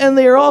him, and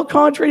they are all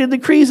contrary to the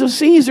decrees of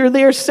Caesar.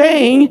 They are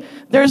saying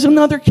there's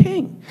another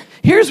king.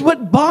 Here's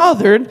what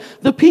bothered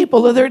the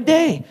people of their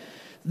day.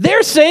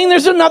 They're saying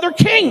there's another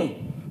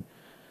king.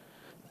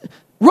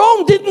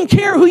 Rome didn't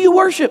care who you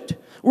worshiped.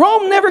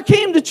 Rome never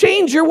came to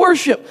change your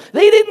worship.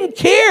 They didn't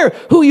care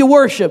who you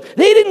worship.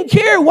 They didn't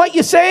care what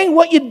you sang,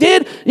 what you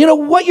did,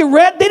 what you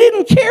read. They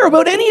didn't care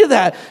about any of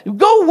that.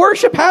 Go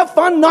worship, have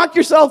fun, knock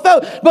yourself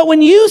out. But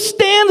when you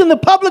stand in the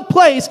public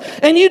place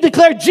and you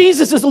declare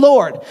Jesus is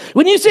Lord,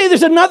 when you say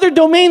there's another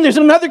domain, there's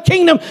another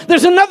kingdom,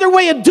 there's another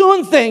way of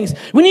doing things,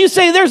 when you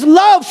say there's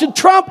love should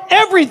trump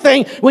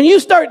everything, when you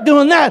start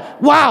doing that,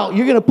 wow,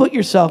 you're going to put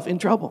yourself in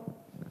trouble.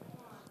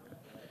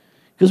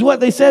 Because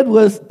what they said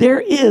was, there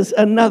is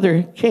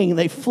another king.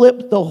 They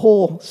flipped the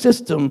whole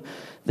system.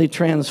 They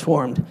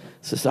transformed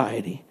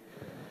society.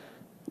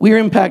 We are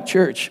Impact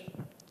Church,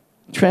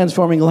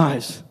 transforming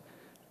lives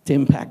to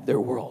impact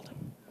their world.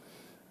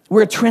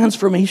 We're a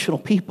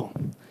transformational people.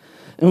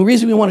 And the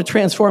reason we want to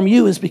transform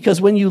you is because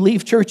when you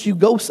leave church, you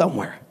go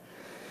somewhere.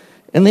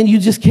 And then you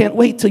just can't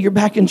wait till you're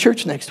back in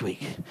church next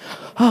week.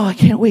 Oh, I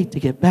can't wait to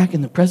get back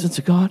in the presence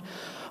of God.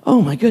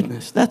 Oh my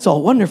goodness, that's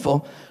all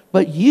wonderful.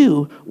 But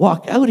you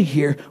walk out of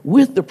here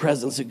with the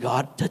presence of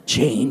God to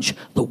change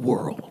the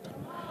world.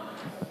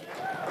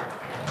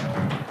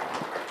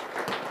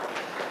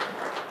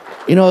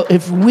 You know,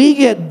 if we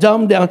get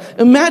dumbed down,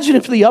 imagine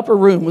if the upper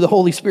room where the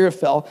Holy Spirit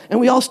fell and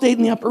we all stayed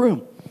in the upper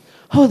room.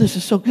 Oh, this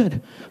is so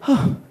good.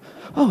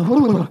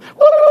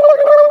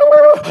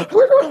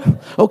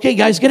 Okay,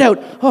 guys, get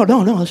out. Oh,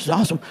 no, this is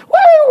awesome.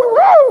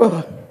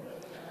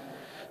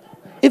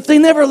 If they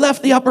never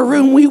left the upper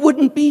room, we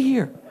wouldn't be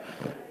here.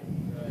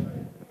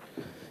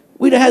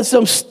 We'd have had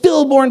some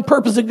stillborn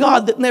purpose of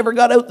God that never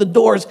got out the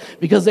doors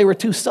because they were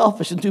too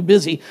selfish and too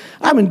busy.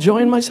 I'm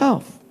enjoying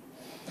myself.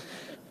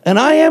 And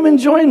I am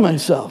enjoying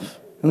myself.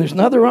 And there's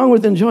nothing wrong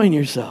with enjoying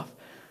yourself.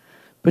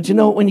 But you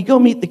know, when you go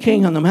meet the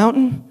king on the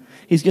mountain,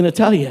 he's going to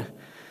tell you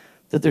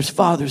that there's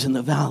fathers in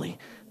the valley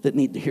that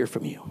need to hear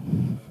from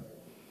you.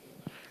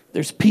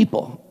 There's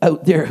people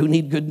out there who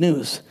need good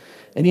news.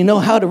 And you know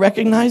how to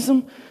recognize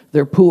them?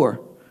 They're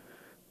poor.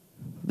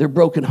 They're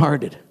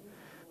brokenhearted.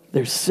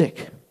 They're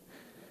sick.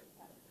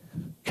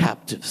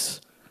 Captives.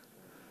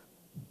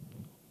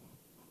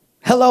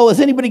 Hello, has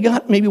anybody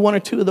got maybe one or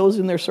two of those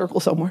in their circle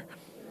somewhere?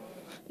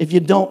 If you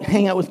don't,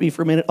 hang out with me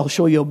for a minute. I'll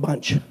show you a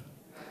bunch. And,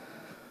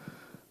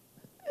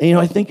 you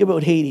know, I think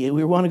about Haiti.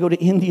 We want to go to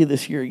India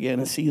this year again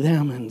and see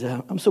them. And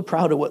I'm so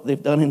proud of what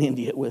they've done in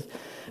India with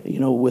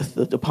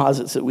the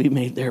deposits that we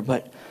made there.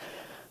 But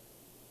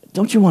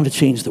don't you want to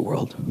change the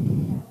world?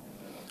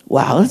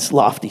 Wow, that's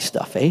lofty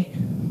stuff, eh?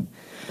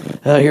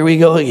 Here we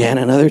go again.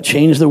 Another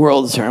change the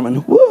world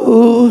sermon.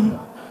 Woo!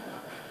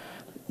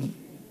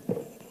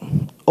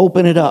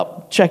 Open it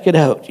up. Check it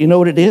out. You know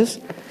what it is?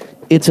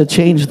 It's a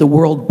change the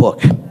world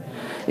book.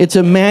 It's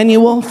a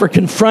manual for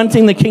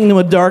confronting the kingdom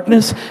of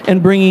darkness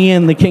and bringing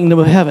in the kingdom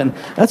of heaven.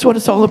 That's what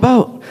it's all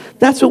about.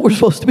 That's what we're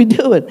supposed to be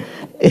doing.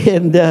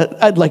 And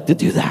I'd like to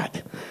do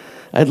that.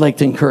 I'd like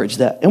to encourage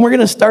that. And we're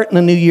going to start in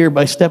the new year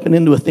by stepping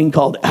into a thing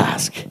called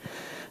Ask. And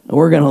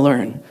we're going to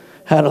learn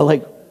how to,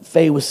 like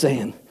Faye was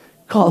saying,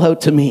 call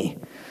out to me.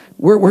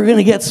 We're going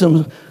to get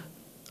some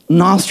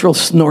nostril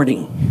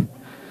snorting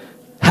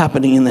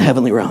happening in the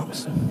heavenly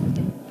realms.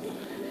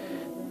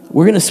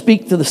 We're going to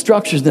speak to the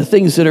structures and the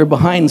things that are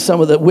behind some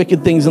of the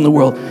wicked things in the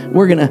world.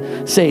 We're going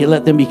to say,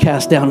 let them be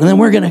cast down. And then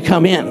we're going to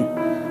come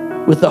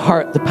in with the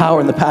heart, the power,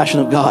 and the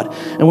passion of God.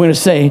 And we're going to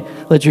say,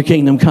 let your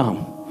kingdom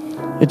come.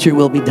 Let your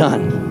will be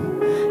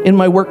done. In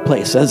my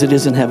workplace as it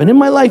is in heaven. In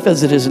my life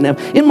as it is in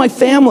heaven. In my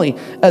family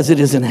as it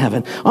is in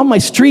heaven. On my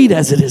street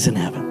as it is in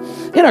heaven.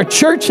 In our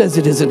church as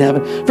it is in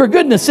heaven. For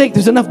goodness sake,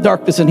 there's enough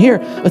darkness in here.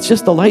 It's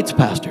just the lights,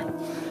 Pastor.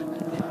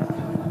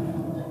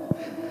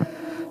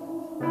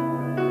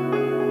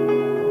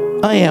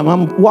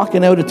 I'm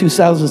walking out of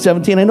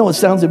 2017. I know it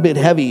sounds a bit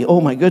heavy. Oh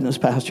my goodness,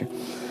 Pastor.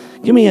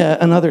 Give me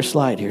another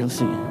slide here. Let's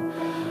see.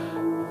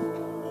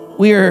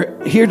 We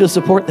are here to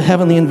support the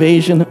heavenly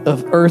invasion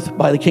of earth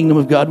by the kingdom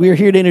of God. We are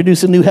here to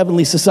introduce a new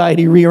heavenly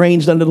society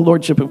rearranged under the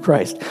lordship of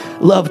Christ.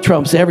 Love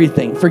trumps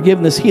everything.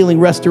 Forgiveness, healing,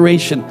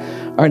 restoration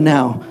are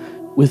now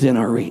within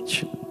our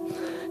reach.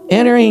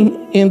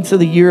 Entering into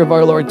the year of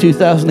our Lord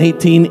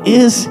 2018,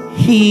 is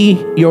He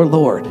your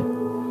Lord?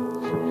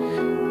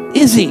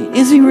 Is He?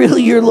 Is He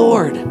really your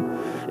Lord?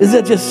 Is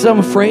that just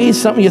some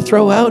phrase, something you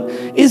throw out?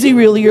 Is He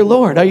really your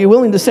Lord? Are you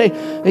willing to say,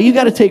 hey, you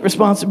got to take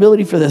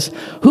responsibility for this?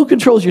 Who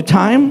controls your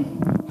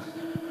time?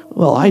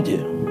 Well, I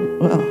do.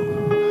 Well,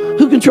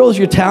 who controls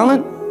your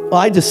talent? Well,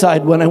 I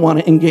decide when I want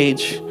to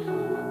engage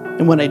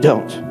and when I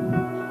don't.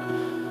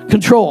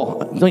 Control.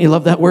 Don't you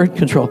love that word?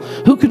 Control.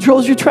 Who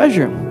controls your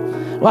treasure?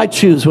 Well, I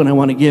choose when I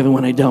want to give and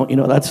when I don't. You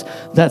know,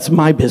 that's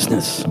my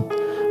business.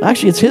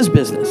 Actually, it's His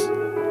business.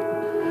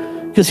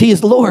 Because He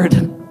is Lord.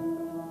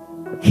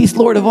 He's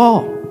Lord of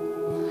all.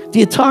 Do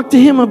you talk to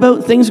Him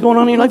about things going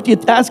on in your life? Do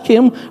you ask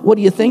Him, what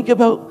do you think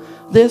about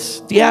this?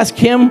 Do you ask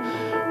Him,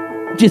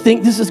 do you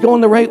think this is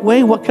going the right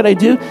way? What could I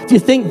do? Do you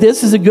think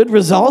this is a good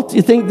result? Do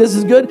you think this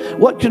is good?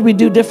 What could we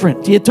do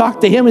different? Do you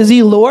talk to Him? Is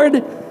He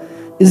Lord?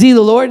 Is He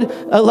the Lord?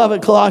 I love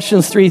it,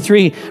 Colossians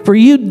 3:3. For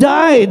you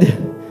died,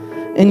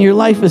 and your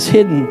life is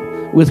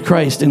hidden with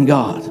Christ in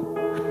God.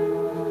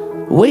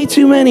 Way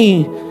too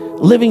many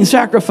living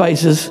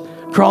sacrifices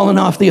crawling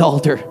off the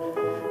altar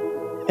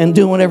and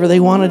doing whatever they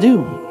want to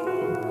do.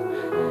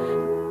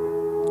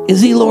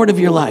 Is He Lord of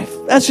your life?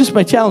 That's just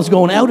my challenge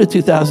going out of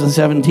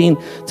 2017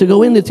 to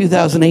go into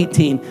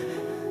 2018.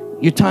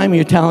 Your time,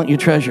 your talent, your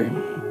treasure.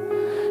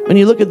 When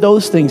you look at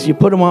those things, you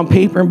put them on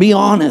paper and be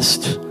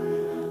honest.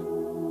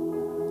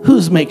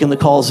 Who's making the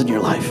calls in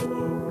your life?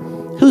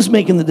 Who's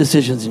making the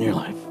decisions in your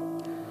life?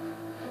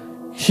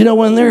 You know,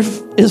 when there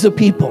is a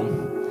people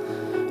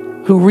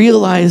who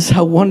realize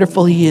how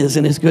wonderful He is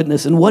in His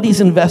goodness and what He's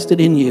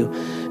invested in you.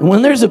 And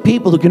when there's a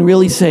people who can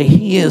really say,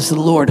 He is the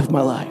Lord of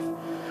my life,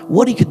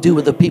 what He could do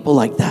with a people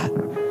like that.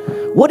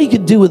 What He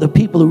could do with the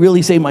people who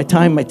really say, my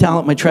time, my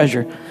talent, my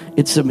treasure,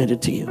 it's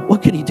submitted to you.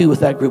 What could He do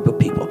with that group of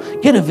people?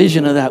 Get a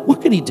vision of that.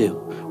 What could He do?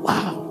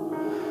 Wow.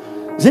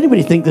 Does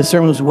anybody think this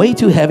sermon was way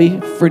too heavy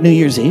for New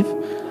Year's Eve?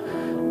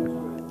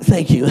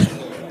 Thank you.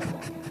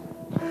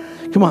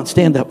 Come on,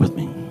 stand up with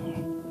me.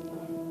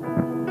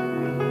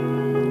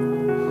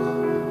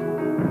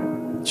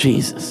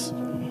 Jesus.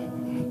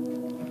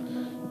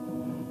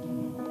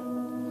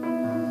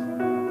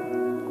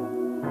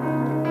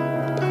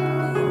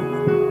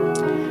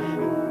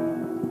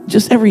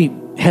 Just every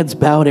head's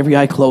bowed, every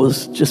eye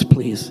closed, just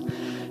please.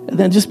 And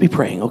then just be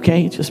praying,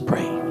 okay? Just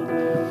pray.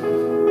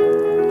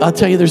 I'll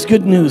tell you, there's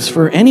good news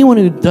for anyone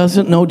who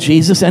doesn't know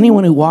Jesus,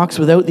 anyone who walks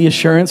without the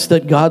assurance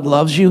that God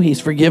loves you, He's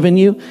forgiven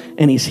you,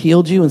 and He's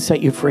healed you and set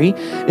you free.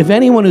 If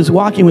anyone who's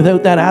walking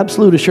without that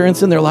absolute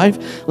assurance in their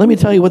life, let me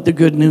tell you what the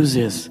good news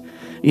is.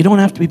 You don't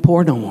have to be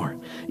poor no more.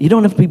 You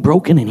don't have to be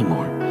broken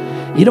anymore.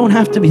 You don't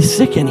have to be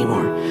sick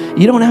anymore.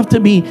 You don't have to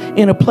be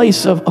in a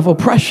place of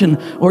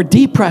oppression or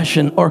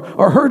depression or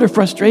hurt or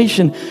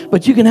frustration,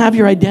 but you can have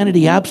your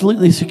identity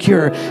absolutely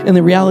secure in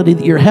the reality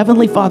that your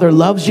Heavenly Father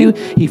loves you,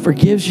 He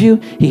forgives you,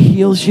 He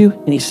heals you,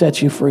 and He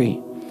sets you free.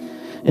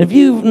 And if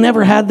you've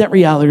never had that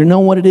reality or know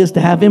what it is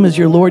to have Him as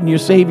your Lord and your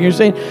Savior, you're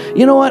saying,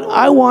 you know what,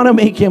 I want to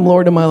make Him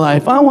Lord of my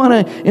life. I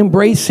want to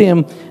embrace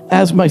Him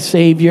as my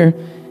Savior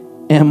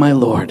and my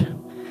Lord.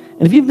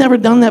 And if you've never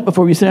done that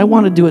before, you say, I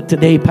want to do it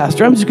today,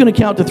 Pastor. I'm just going to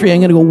count to 3.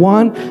 I'm going to go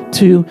 1,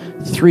 2,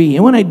 3.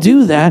 And when I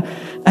do that,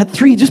 at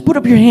 3, just put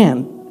up your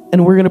hand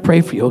and we're going to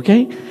pray for you,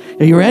 okay?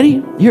 Are you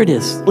ready? Here it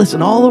is.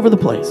 Listen, all over the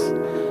place.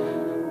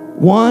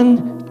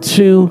 1,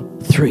 2,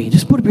 3.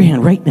 Just put up your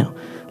hand right now.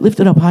 Lift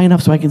it up high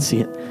enough so I can see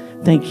it.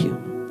 Thank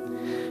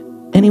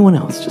you. Anyone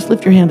else? Just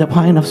lift your hand up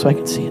high enough so I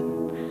can see it.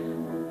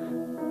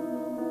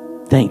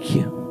 Thank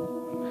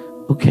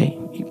you. Okay,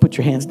 you can put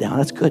your hands down.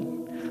 That's good.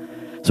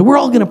 So we're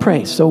all going to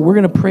pray. So we're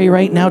going to pray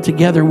right now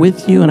together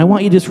with you. And I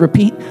want you to just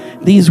repeat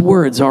these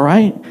words, all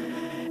right?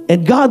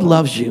 And God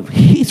loves you.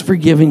 He's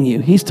forgiven you.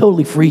 He's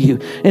totally free you.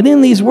 And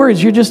in these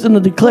words, you're just going to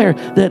declare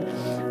that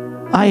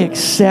I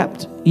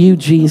accept you,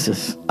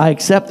 Jesus. I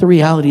accept the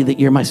reality that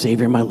you're my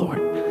Savior, my Lord.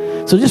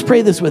 So just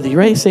pray this with you,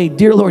 right? Say,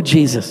 Dear Lord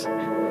Jesus,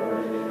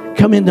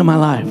 come into my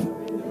life.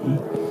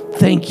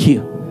 Thank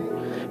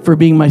you for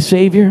being my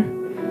Savior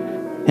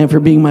and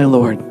for being my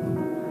Lord.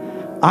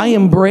 I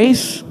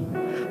embrace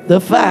the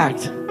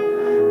fact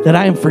that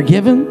I am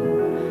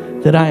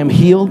forgiven, that I am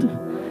healed,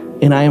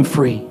 and I am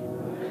free.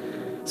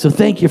 So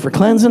thank you for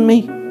cleansing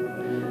me,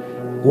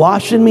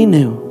 washing me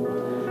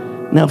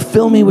new. Now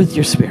fill me with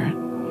your Spirit.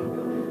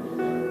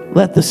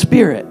 Let the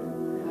Spirit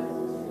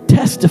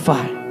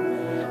testify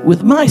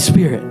with my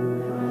spirit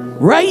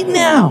right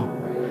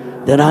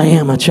now that I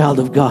am a child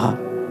of God.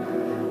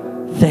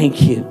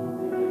 Thank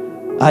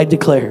you. I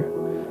declare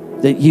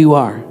that you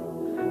are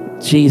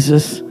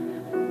Jesus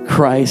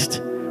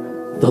Christ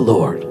the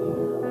Lord.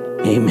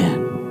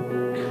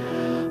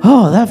 Amen.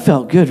 Oh, that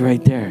felt good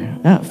right there.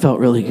 That felt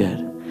really good.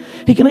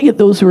 Hey, can I get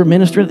those who are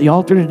ministering at the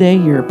altar today?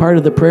 You're a part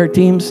of the prayer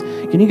teams.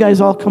 Can you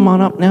guys all come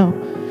on up now?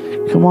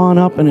 Come on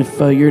up. And if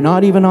you're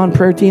not even on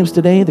prayer teams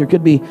today, there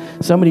could be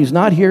somebody who's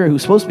not here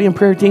who's supposed to be in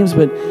prayer teams,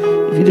 but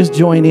if you just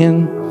join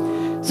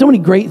in. So many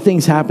great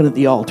things happen at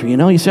the altar. You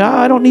know, you say,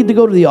 I don't need to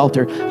go to the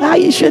altar.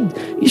 You should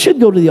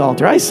go to the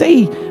altar. I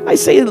say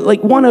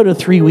like 1 out of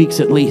 3 weeks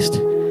at least,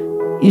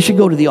 you should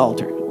go to the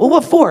altar. Well,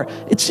 what for?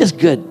 It's just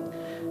good.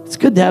 It's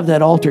good to have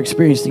that altar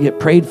experience, to get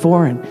prayed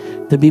for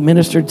and to be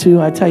ministered to.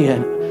 I tell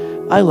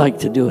you, I like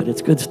to do it.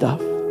 It's good stuff.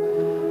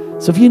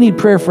 So if you need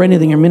prayer for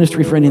anything or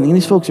ministry for anything,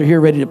 these folks are here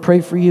ready to pray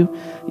for you.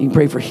 You can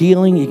pray for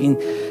healing. You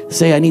can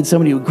say, I need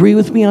somebody to agree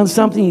with me on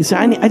something. You say,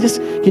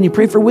 can you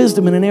pray for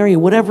wisdom in an area?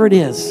 Whatever it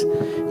is,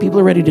 people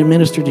are ready to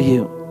minister to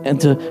you and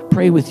to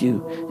pray with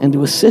you and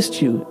to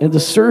assist you and to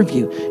serve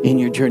you in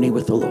your journey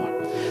with the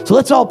Lord. So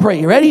let's all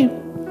pray. You ready?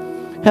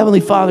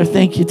 Heavenly Father,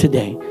 thank you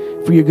today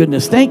for your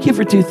goodness. Thank you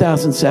for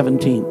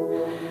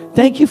 2017.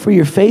 Thank you for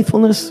your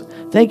faithfulness.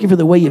 Thank you for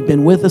the way you've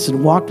been with us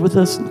and walked with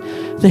us.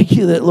 Thank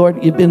you that,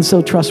 Lord, you've been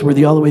so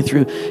trustworthy all the way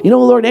through. You know,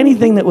 Lord,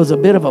 anything that was a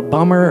bit of a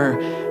bummer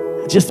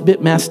or just a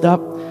bit messed up,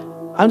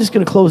 I'm just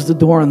going to close the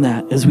door on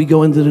that as we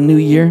go into the new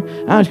year.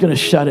 I'm just going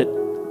to shut it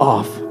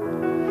off.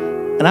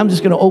 And I'm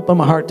just going to open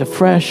my heart to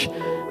fresh,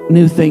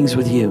 new things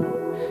with you.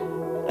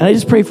 And I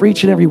just pray for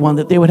each and every one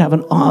that they would have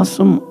an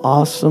awesome,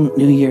 awesome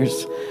New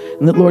Year's.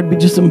 And that, Lord, we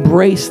just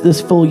embrace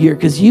this full year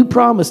because you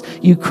promised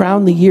you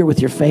crown the year with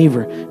your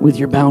favor, with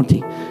your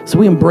bounty. So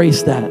we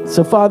embrace that.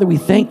 So, Father, we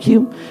thank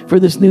you for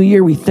this new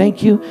year. We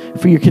thank you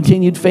for your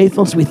continued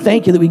faithfulness. We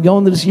thank you that we go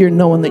into this year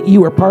knowing that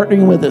you are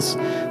partnering with us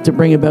to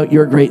bring about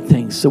your great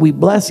things. So we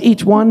bless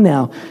each one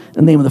now in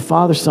the name of the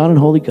Father, Son, and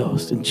Holy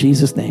Ghost. In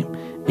Jesus' name,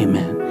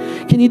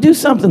 amen. Can you do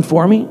something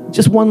for me?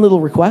 Just one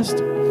little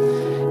request.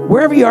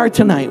 Wherever you are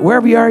tonight,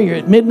 wherever you are, you're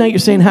at midnight, you're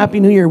saying Happy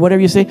New Year,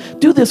 whatever you say,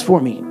 do this for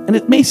me. And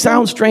it may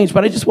sound strange,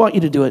 but I just want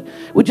you to do it.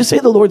 Would you say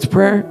the Lord's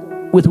Prayer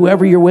with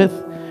whoever you're with,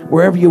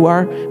 wherever you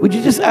are? Would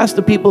you just ask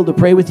the people to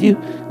pray with you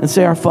and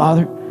say, Our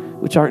Father,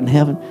 which art in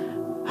heaven,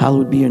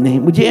 hallowed be your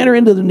name. Would you enter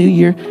into the new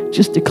year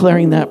just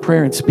declaring that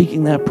prayer and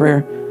speaking that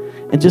prayer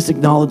and just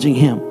acknowledging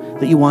him,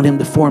 that you want him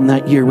to form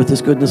that year with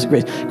his goodness and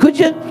grace. Could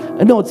you?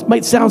 I know it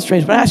might sound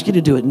strange, but I ask you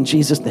to do it in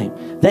Jesus' name.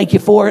 Thank you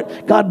for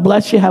it. God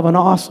bless you. Have an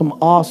awesome,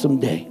 awesome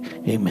day.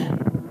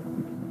 Amen.